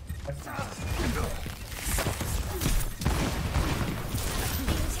 兵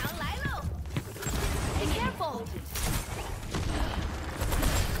强来喽 ！Be careful.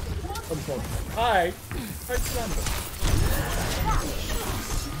 Hi! Thanks, Lambert.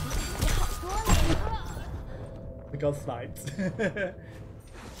 We got sniped.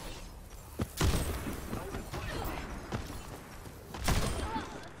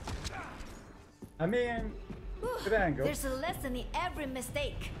 I mean, good angle. There's a lesson in every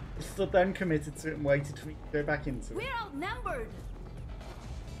mistake. Stood then committed to it and waited for me to go back into it. We're outnumbered.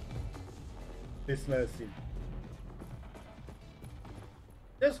 This mercy.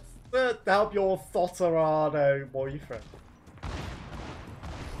 Just to help your Thotorado boyfriend.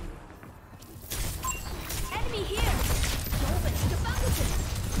 Enemy here. 有本事就翻过去。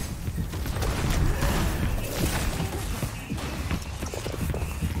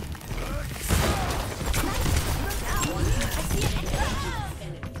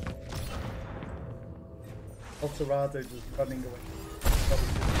Thotorado just running away.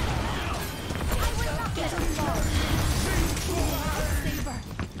 Get involved. Saber.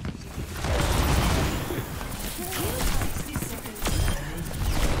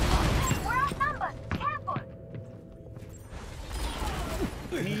 We're outnumbered. Careful.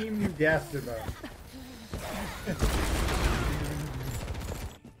 Team Gassima.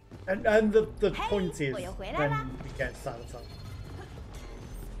 And the point is, when we get sabotage,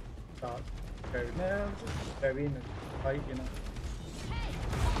 start going now, just go in and fight, you know.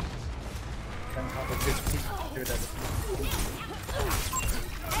 Then have a good team to do everything.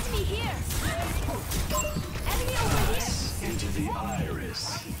 Enemy here! Enemy over here! Into the iris.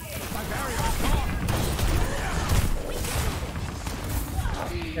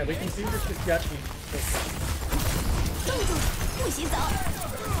 Yeah, we can do this with Jackie. 冻住！不许走！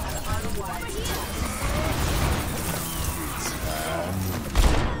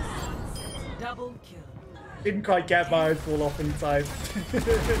 Double kill. Didn't quite get my fall off in time.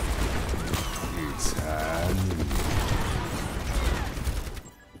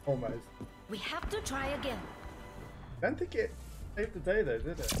 Almost. We have to try again. I don't think it saved the day though,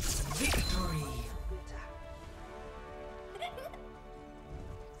 did it? Victory.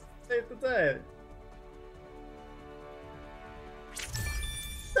 Saved the day.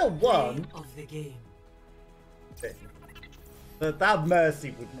 Still won. Game of the game. That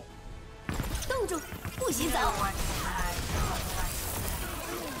mercy would not. 冻住！不许走！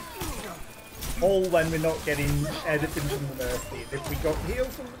 All when we're not getting anything from the mercy. If we got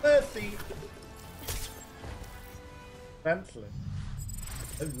healed from the mercy. Excellent.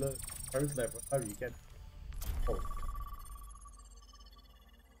 Oh look, frozen everyone. Oh, you get. Oh.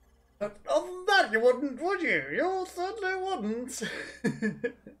 Other than that, you wouldn't, would you? You certainly wouldn't.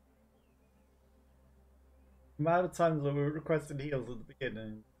 The amount of times that we were requesting heals at the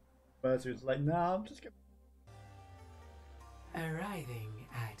beginning, Mercy was like, "Nah, I'm just gonna." Arriving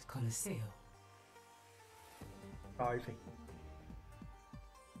at Coliseum. I think.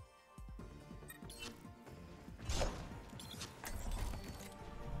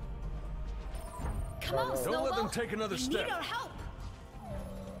 Come on, Don't Snowball! let them take another We step. need our help!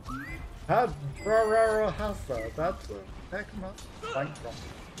 Rara Hassa, that's a heck of a bank drop.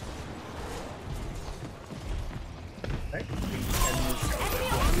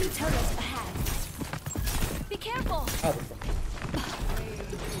 Enemy turrets ahead! Be careful!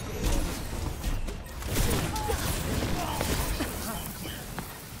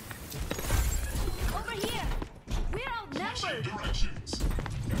 Over here! We're outnumbered!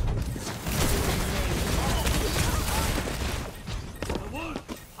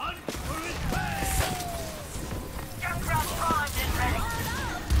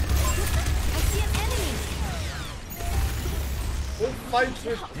 All fights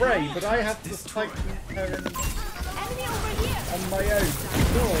with prey, but I have to fight her in, on my own.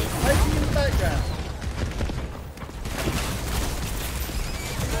 No, hiding in the background.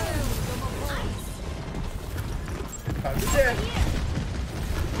 Found it.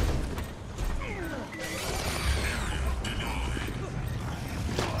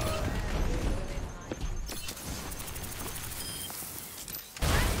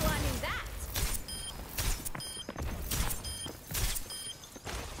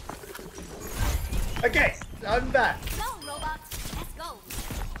 Okay, I'm back. Go, robots! Let's go!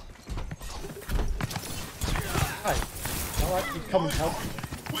 Hi. I'll actually come and help you.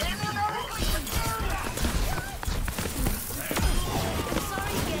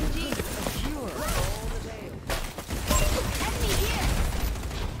 Sorry, Genji. Enemy here.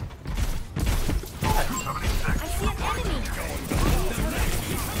 I see an enemy.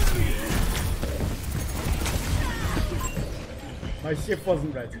 My ship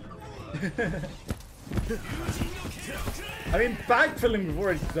wasn't ready. I mean, backfilling, we've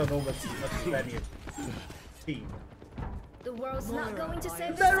already done almost as much as any of the team. The world's not going to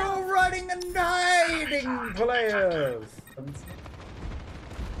save They're itself. all running and hiding, players!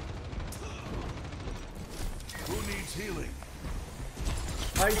 Who needs healing?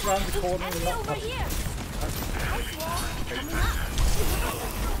 Hide round the corner and Enemy not over up. here. Ice wall coming up.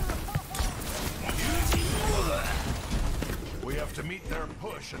 We have to meet their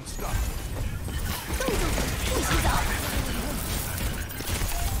push and stop.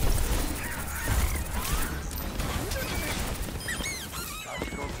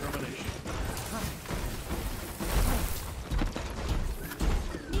 Tactical termination.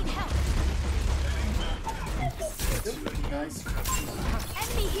 Need help. Nice.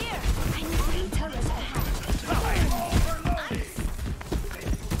 Enemy here. I need 3 turrets ahead.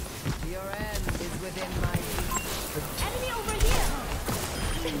 Your end is within my reach. Enemy over here.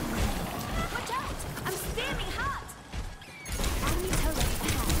 Watch out! I'm standing hot. Enemy turrets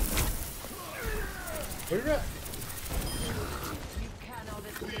ahead. Where at? You cannot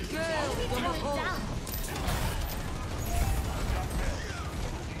escape. Enemy turret down.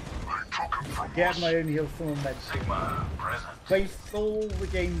 Get my own heal, someone med. Waste all the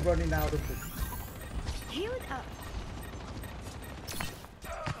game running out of the. Heal it up.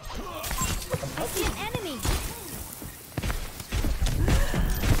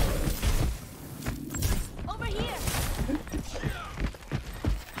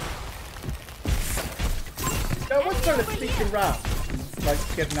 trying to sneak around, like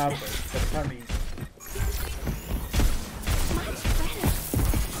to get an ambush, but apparently.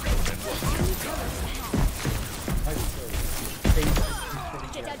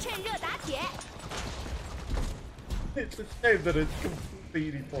 It's a shame that it's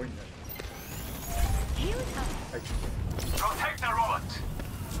completely pointless. Protect the robot!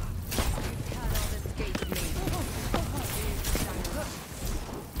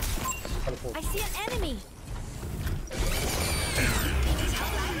 I see an enemy.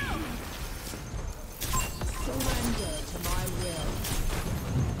 Surrender to my will.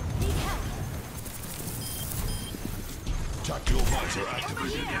 Need help. Tactical visor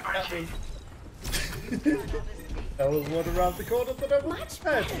activated. That was one around the corner that I was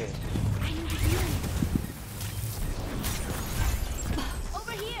prepared for.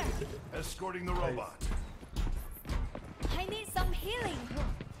 Over here. Escorting the robot. I need some healing.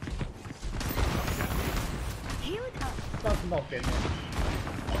 Healed up. That's not good.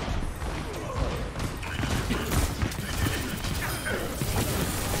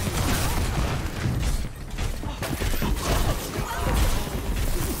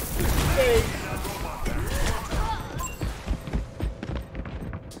 Hey.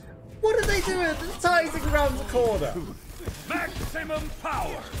 What are they doing? They're sizing around the corner. Maximum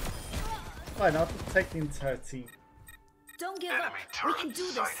power. Fine, I'll just take the entire team. Don't give up. We can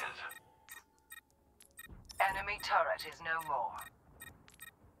do this. Enemy turret is no more.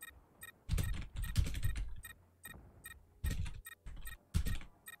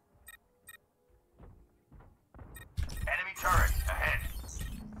 Enemy turret ahead.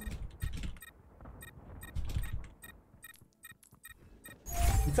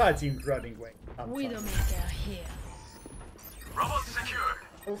 Entire team's running away. Widowmaker here. Robot secured.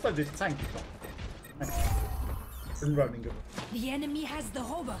 Also, this tank is not. And running away. The enemy has the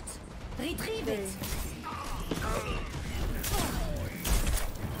robot. Retrieve it.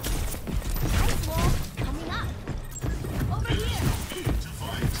 Ice wall coming up. Over here.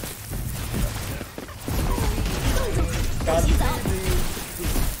 That's He's up.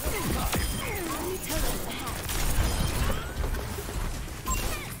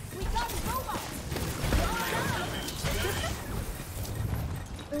 We got a robot.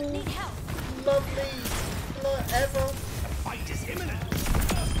 Need help. lovely. Ever. Fight is imminent.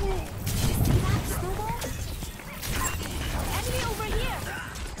 Enemy over here!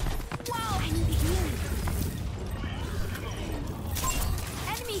 Wow, I need healing.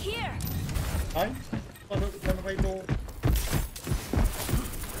 Enemy here! Fine. Run away more.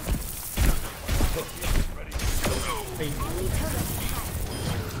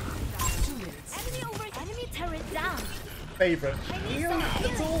 Enemy over. Enemy turret down. Favorite. Heal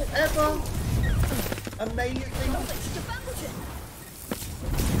at all ever. Amazing.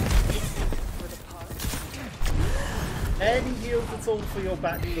 Any heals at all for your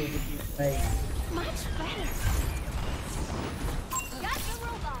backfield would be made. Much better. Got the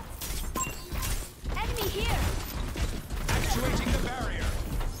robot. Enemy here. Actuating the barrier.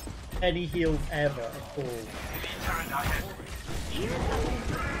 Any heals ever at all. Turret ahead. Enemy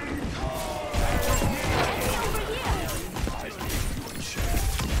over here.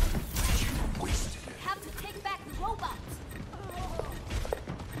 Have to take back the robot.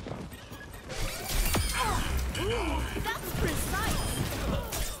 That's precise.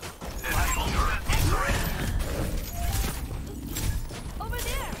 Over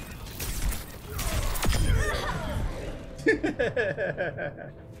there.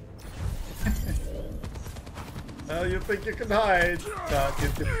 Oh, you think you can hide? But you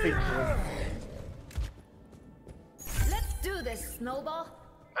defeat them. Let's do this, Snowball.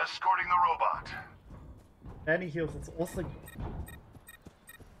 Escorting the robot. Any heals, it's also.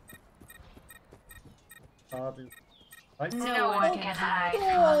 Right? No one can hide from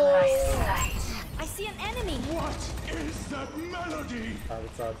my sight. I see an enemy. What is that melody?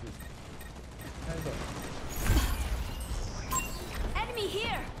 Enemy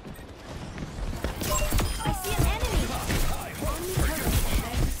here. I see an enemy.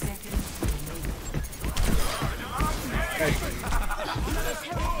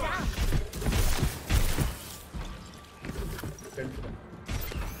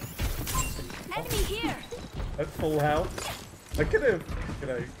 Enemy here. At full health. I could have,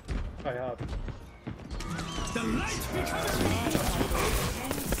 try hard. The light becomes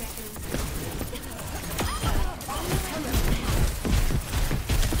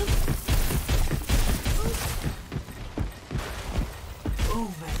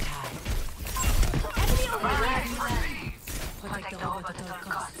Overtime. Enemy over here. Protect the robot at all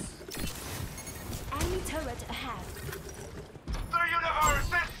costs. Enemy turret ahead. The universe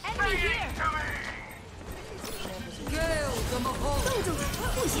is Enemy speaking here. to me. 冻住，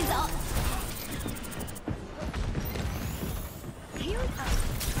不许走。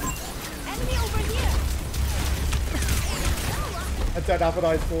Enemy over here. I don't have an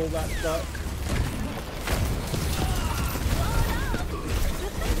eyeball, that sucks.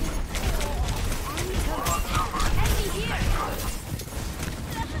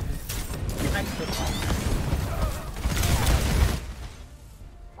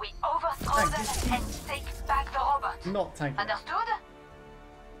 We overthrow them and take back the robot. Not tanking. Understood?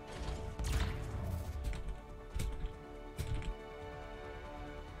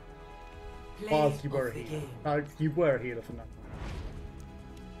 Whilst you were a healer. No, you were a healer for now.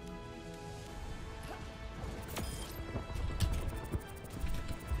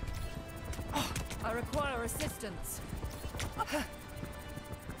 I require assistance.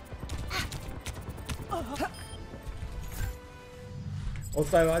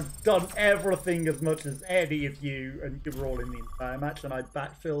 Also, I've done everything as much as any of you, and you were all in the entire match, and I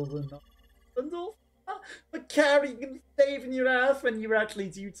backfilled and all for carrying and saving your ass when you were actually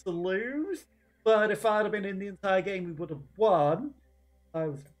due to lose. But if I'd have been in the entire game, we would have won. I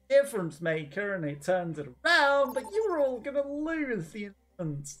was the difference maker, and it turned it around, but you were all going to lose the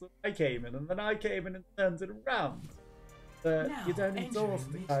instant that I came in, and then I came in and turned it around. But Now, you don't endorse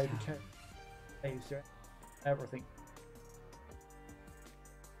the guy who saves your everything.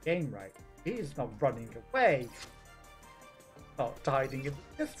 Game right. He's not running away. Not hiding in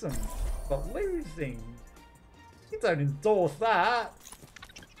the distance. Not losing. You don't endorse that.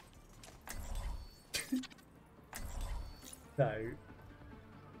 No.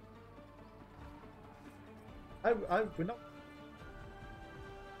 We're not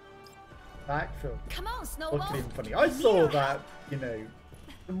backfill. Come on, Snowball. Looking funny. I saw that, you know,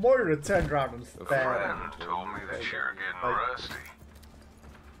 the Moira turned around and A stared. friend told me that you're getting rusty.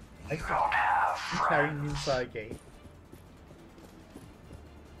 I don't have carrying inside gate.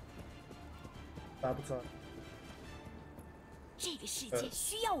 Sabotage. 这个世界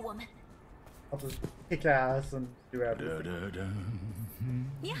需要我们。 I'll just kick ass and do everything.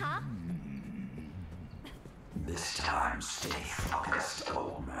 你好。 This time, stay focused,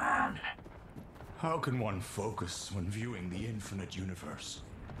 old man. How can one focus when viewing the infinite universe?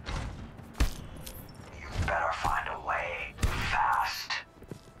 You better find a way fast.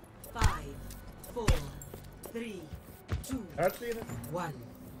 5, 4, 3, 2, Actually, 1.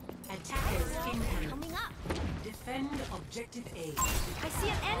 Attackers incoming. Coming up. Defend objective A. I see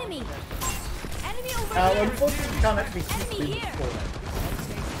an enemy. Enemy over now, here. unfortunately, you can't actually see Enemy through the here. floor.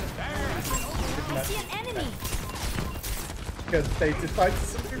 I see an enemy. Because they decide to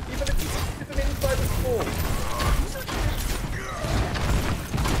subdue even if you keep them inside the floor.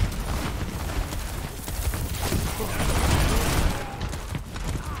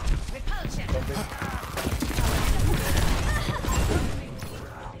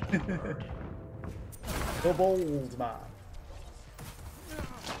 The bold man.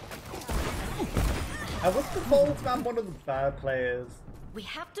 And was the bold man one of the bad players? We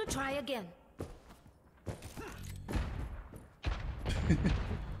have to try again.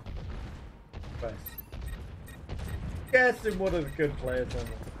 Right. Guessing one of the good players on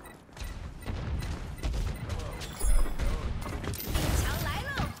it.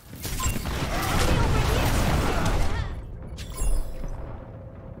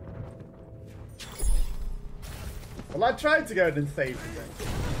 Well, I tried to go in and save him.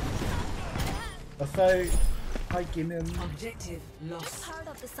 So, I give him. Objective lost. Part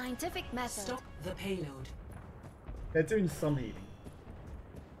of the scientific method. Stop the payload. They're doing some healing.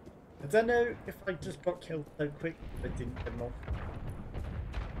 I don't know if I just got killed so quick I didn't get him off.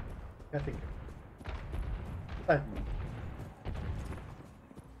 I think. I don't know.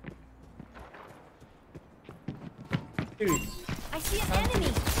 Dude. I see an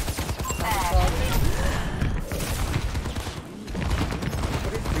enemy.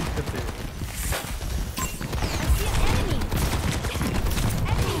 What is Lisa doing? I see an enemy.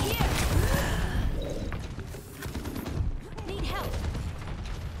 Enemy here. Need help.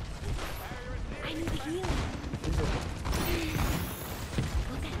 I need healing.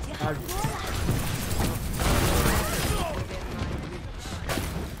 我感觉好多了。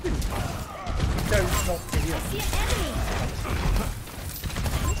 Don't not be here. I see an enemy.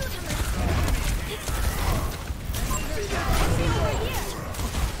 拦住他们。Enemy over here.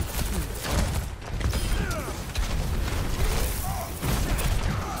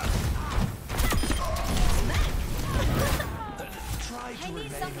 Try I to need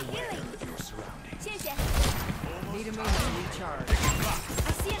remain some aware healing. of your surroundings. 谢谢。 Need a moment to recharge.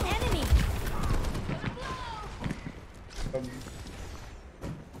 I see an enemy.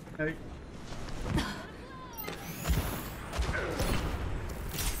 No.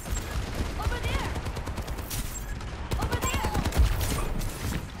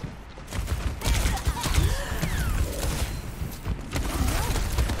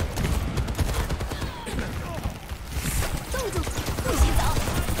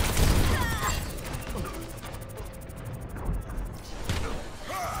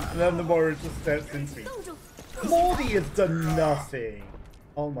 then the more it just steps into me. Morty has done nothing.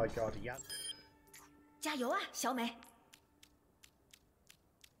 Oh my god, he has. 加油啊，小美！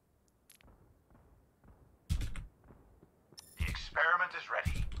 The experiment is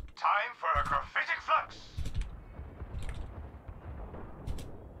ready. Time for a graphitic flux.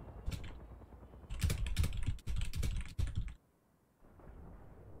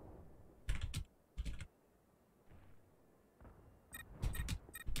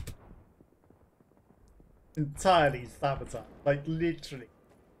 Entirely sabotage. Like, literally.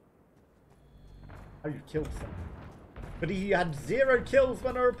 How you killed someone. But he had 0 kills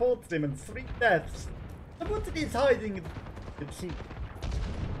when I reported him and 3 deaths. And what did he hiding in the team?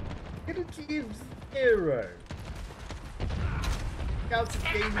 He didn't give 0. Out of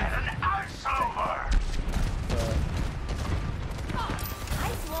game. An ice over.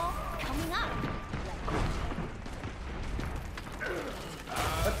 Ice wall coming up.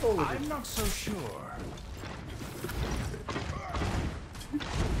 That's all it I'm is. not so sure.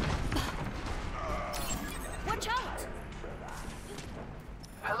 Watch out!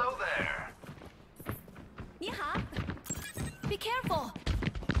 Hello there. 你好 Be careful!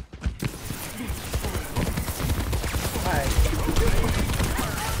 Hi.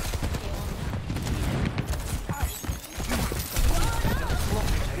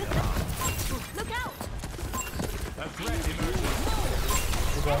 Look out! A threat emerging.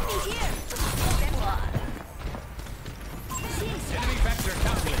 Enemy here! Then what? Enemy vector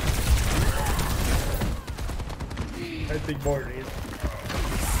calculated. I think more it is.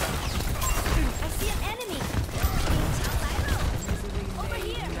 I see an enemy! Over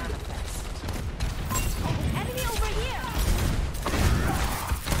here! Enemy over here!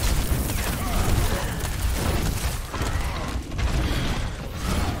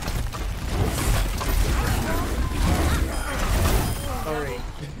 Sorry.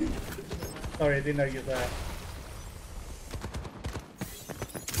 Sorry, I didn't know you were there.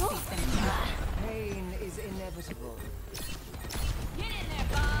 Pain is inevitable. Get in there,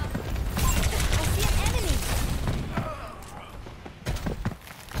 Bob! I see an enemy!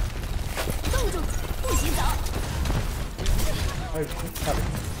 冻住！不许走！ Oh, got it.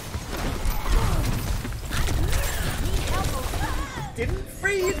 Didn't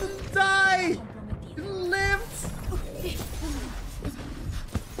freeze and die! Didn't live!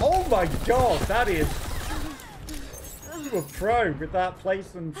 Oh my god, that is... You were pro with that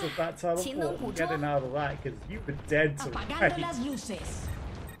placement of that teleport and getting out of that, because you were dead to right.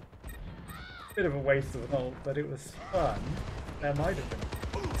 Bit of a waste of an ult, but it was fun. There might have been.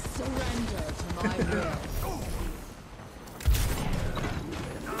 Surrender to my will.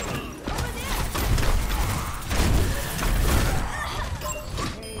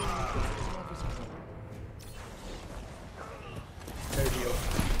 No deal.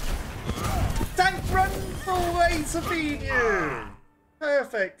 Tank runs away to feed you!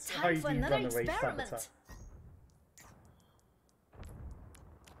 Perfect! Time for Heidi another runaway experiment. sabotage.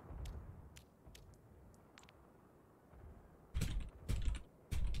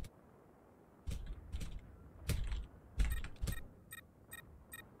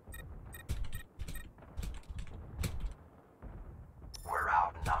 We're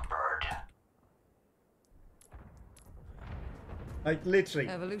outnumbered. Like literally,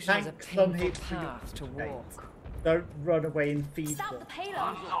 Evolution is a tanks don't painful hit through your path to gates. walk. Don't run away and feed Stop them. the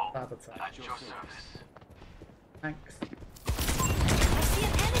payload! Sabotage. At your service. Tanks. I see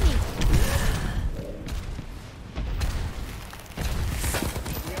an enemy!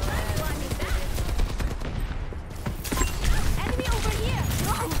 Enemy over here!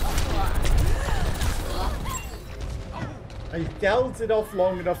 I held it off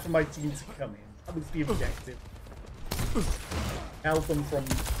long enough for my team to come in. That was the objective. Held them from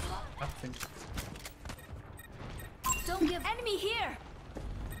happening. Don't give enemy here!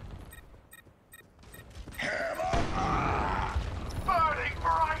 Burning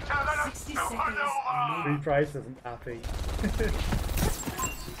brighter than a 60 seconds supernova! Reprise isn't happy.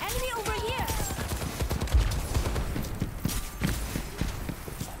 Enemy over here!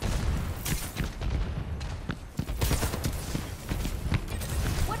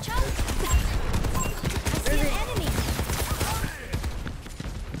 Watch out! I see an enemy!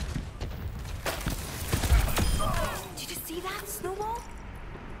 Did you see that, Snowball?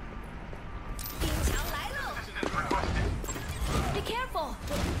 兵强来了! Be careful!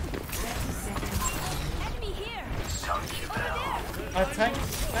 Enemy here! Over there! Tanks!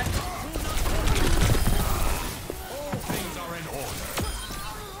 Tanks! All things are in order.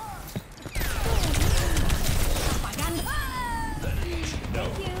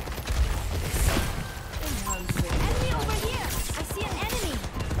 Thank you! Enemy over here! I see an enemy!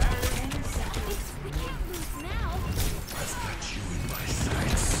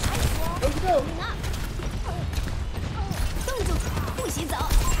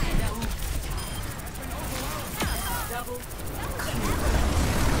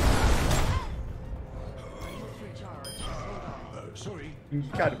 You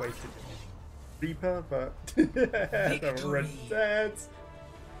kind of wasted Reaper, but they're already dead.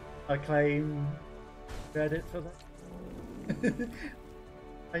 I claim credit for that.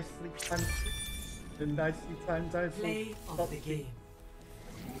 Nicely timed and nicely timed out. Play of the game.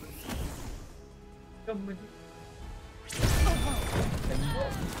 Come with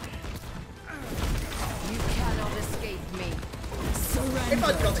You cannot escape me. Surrender. If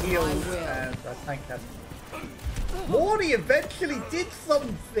I'd got healed, I will. and I thank him. Morty eventually did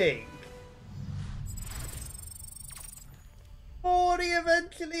something! Morty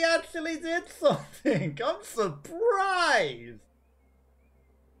eventually actually did something! I'm surprised!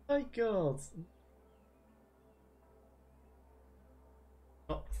 My god.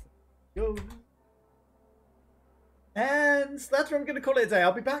 Go. And that's where I'm going to call it a day.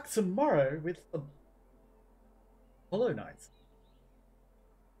 I'll be back tomorrow with the Hollow Knight.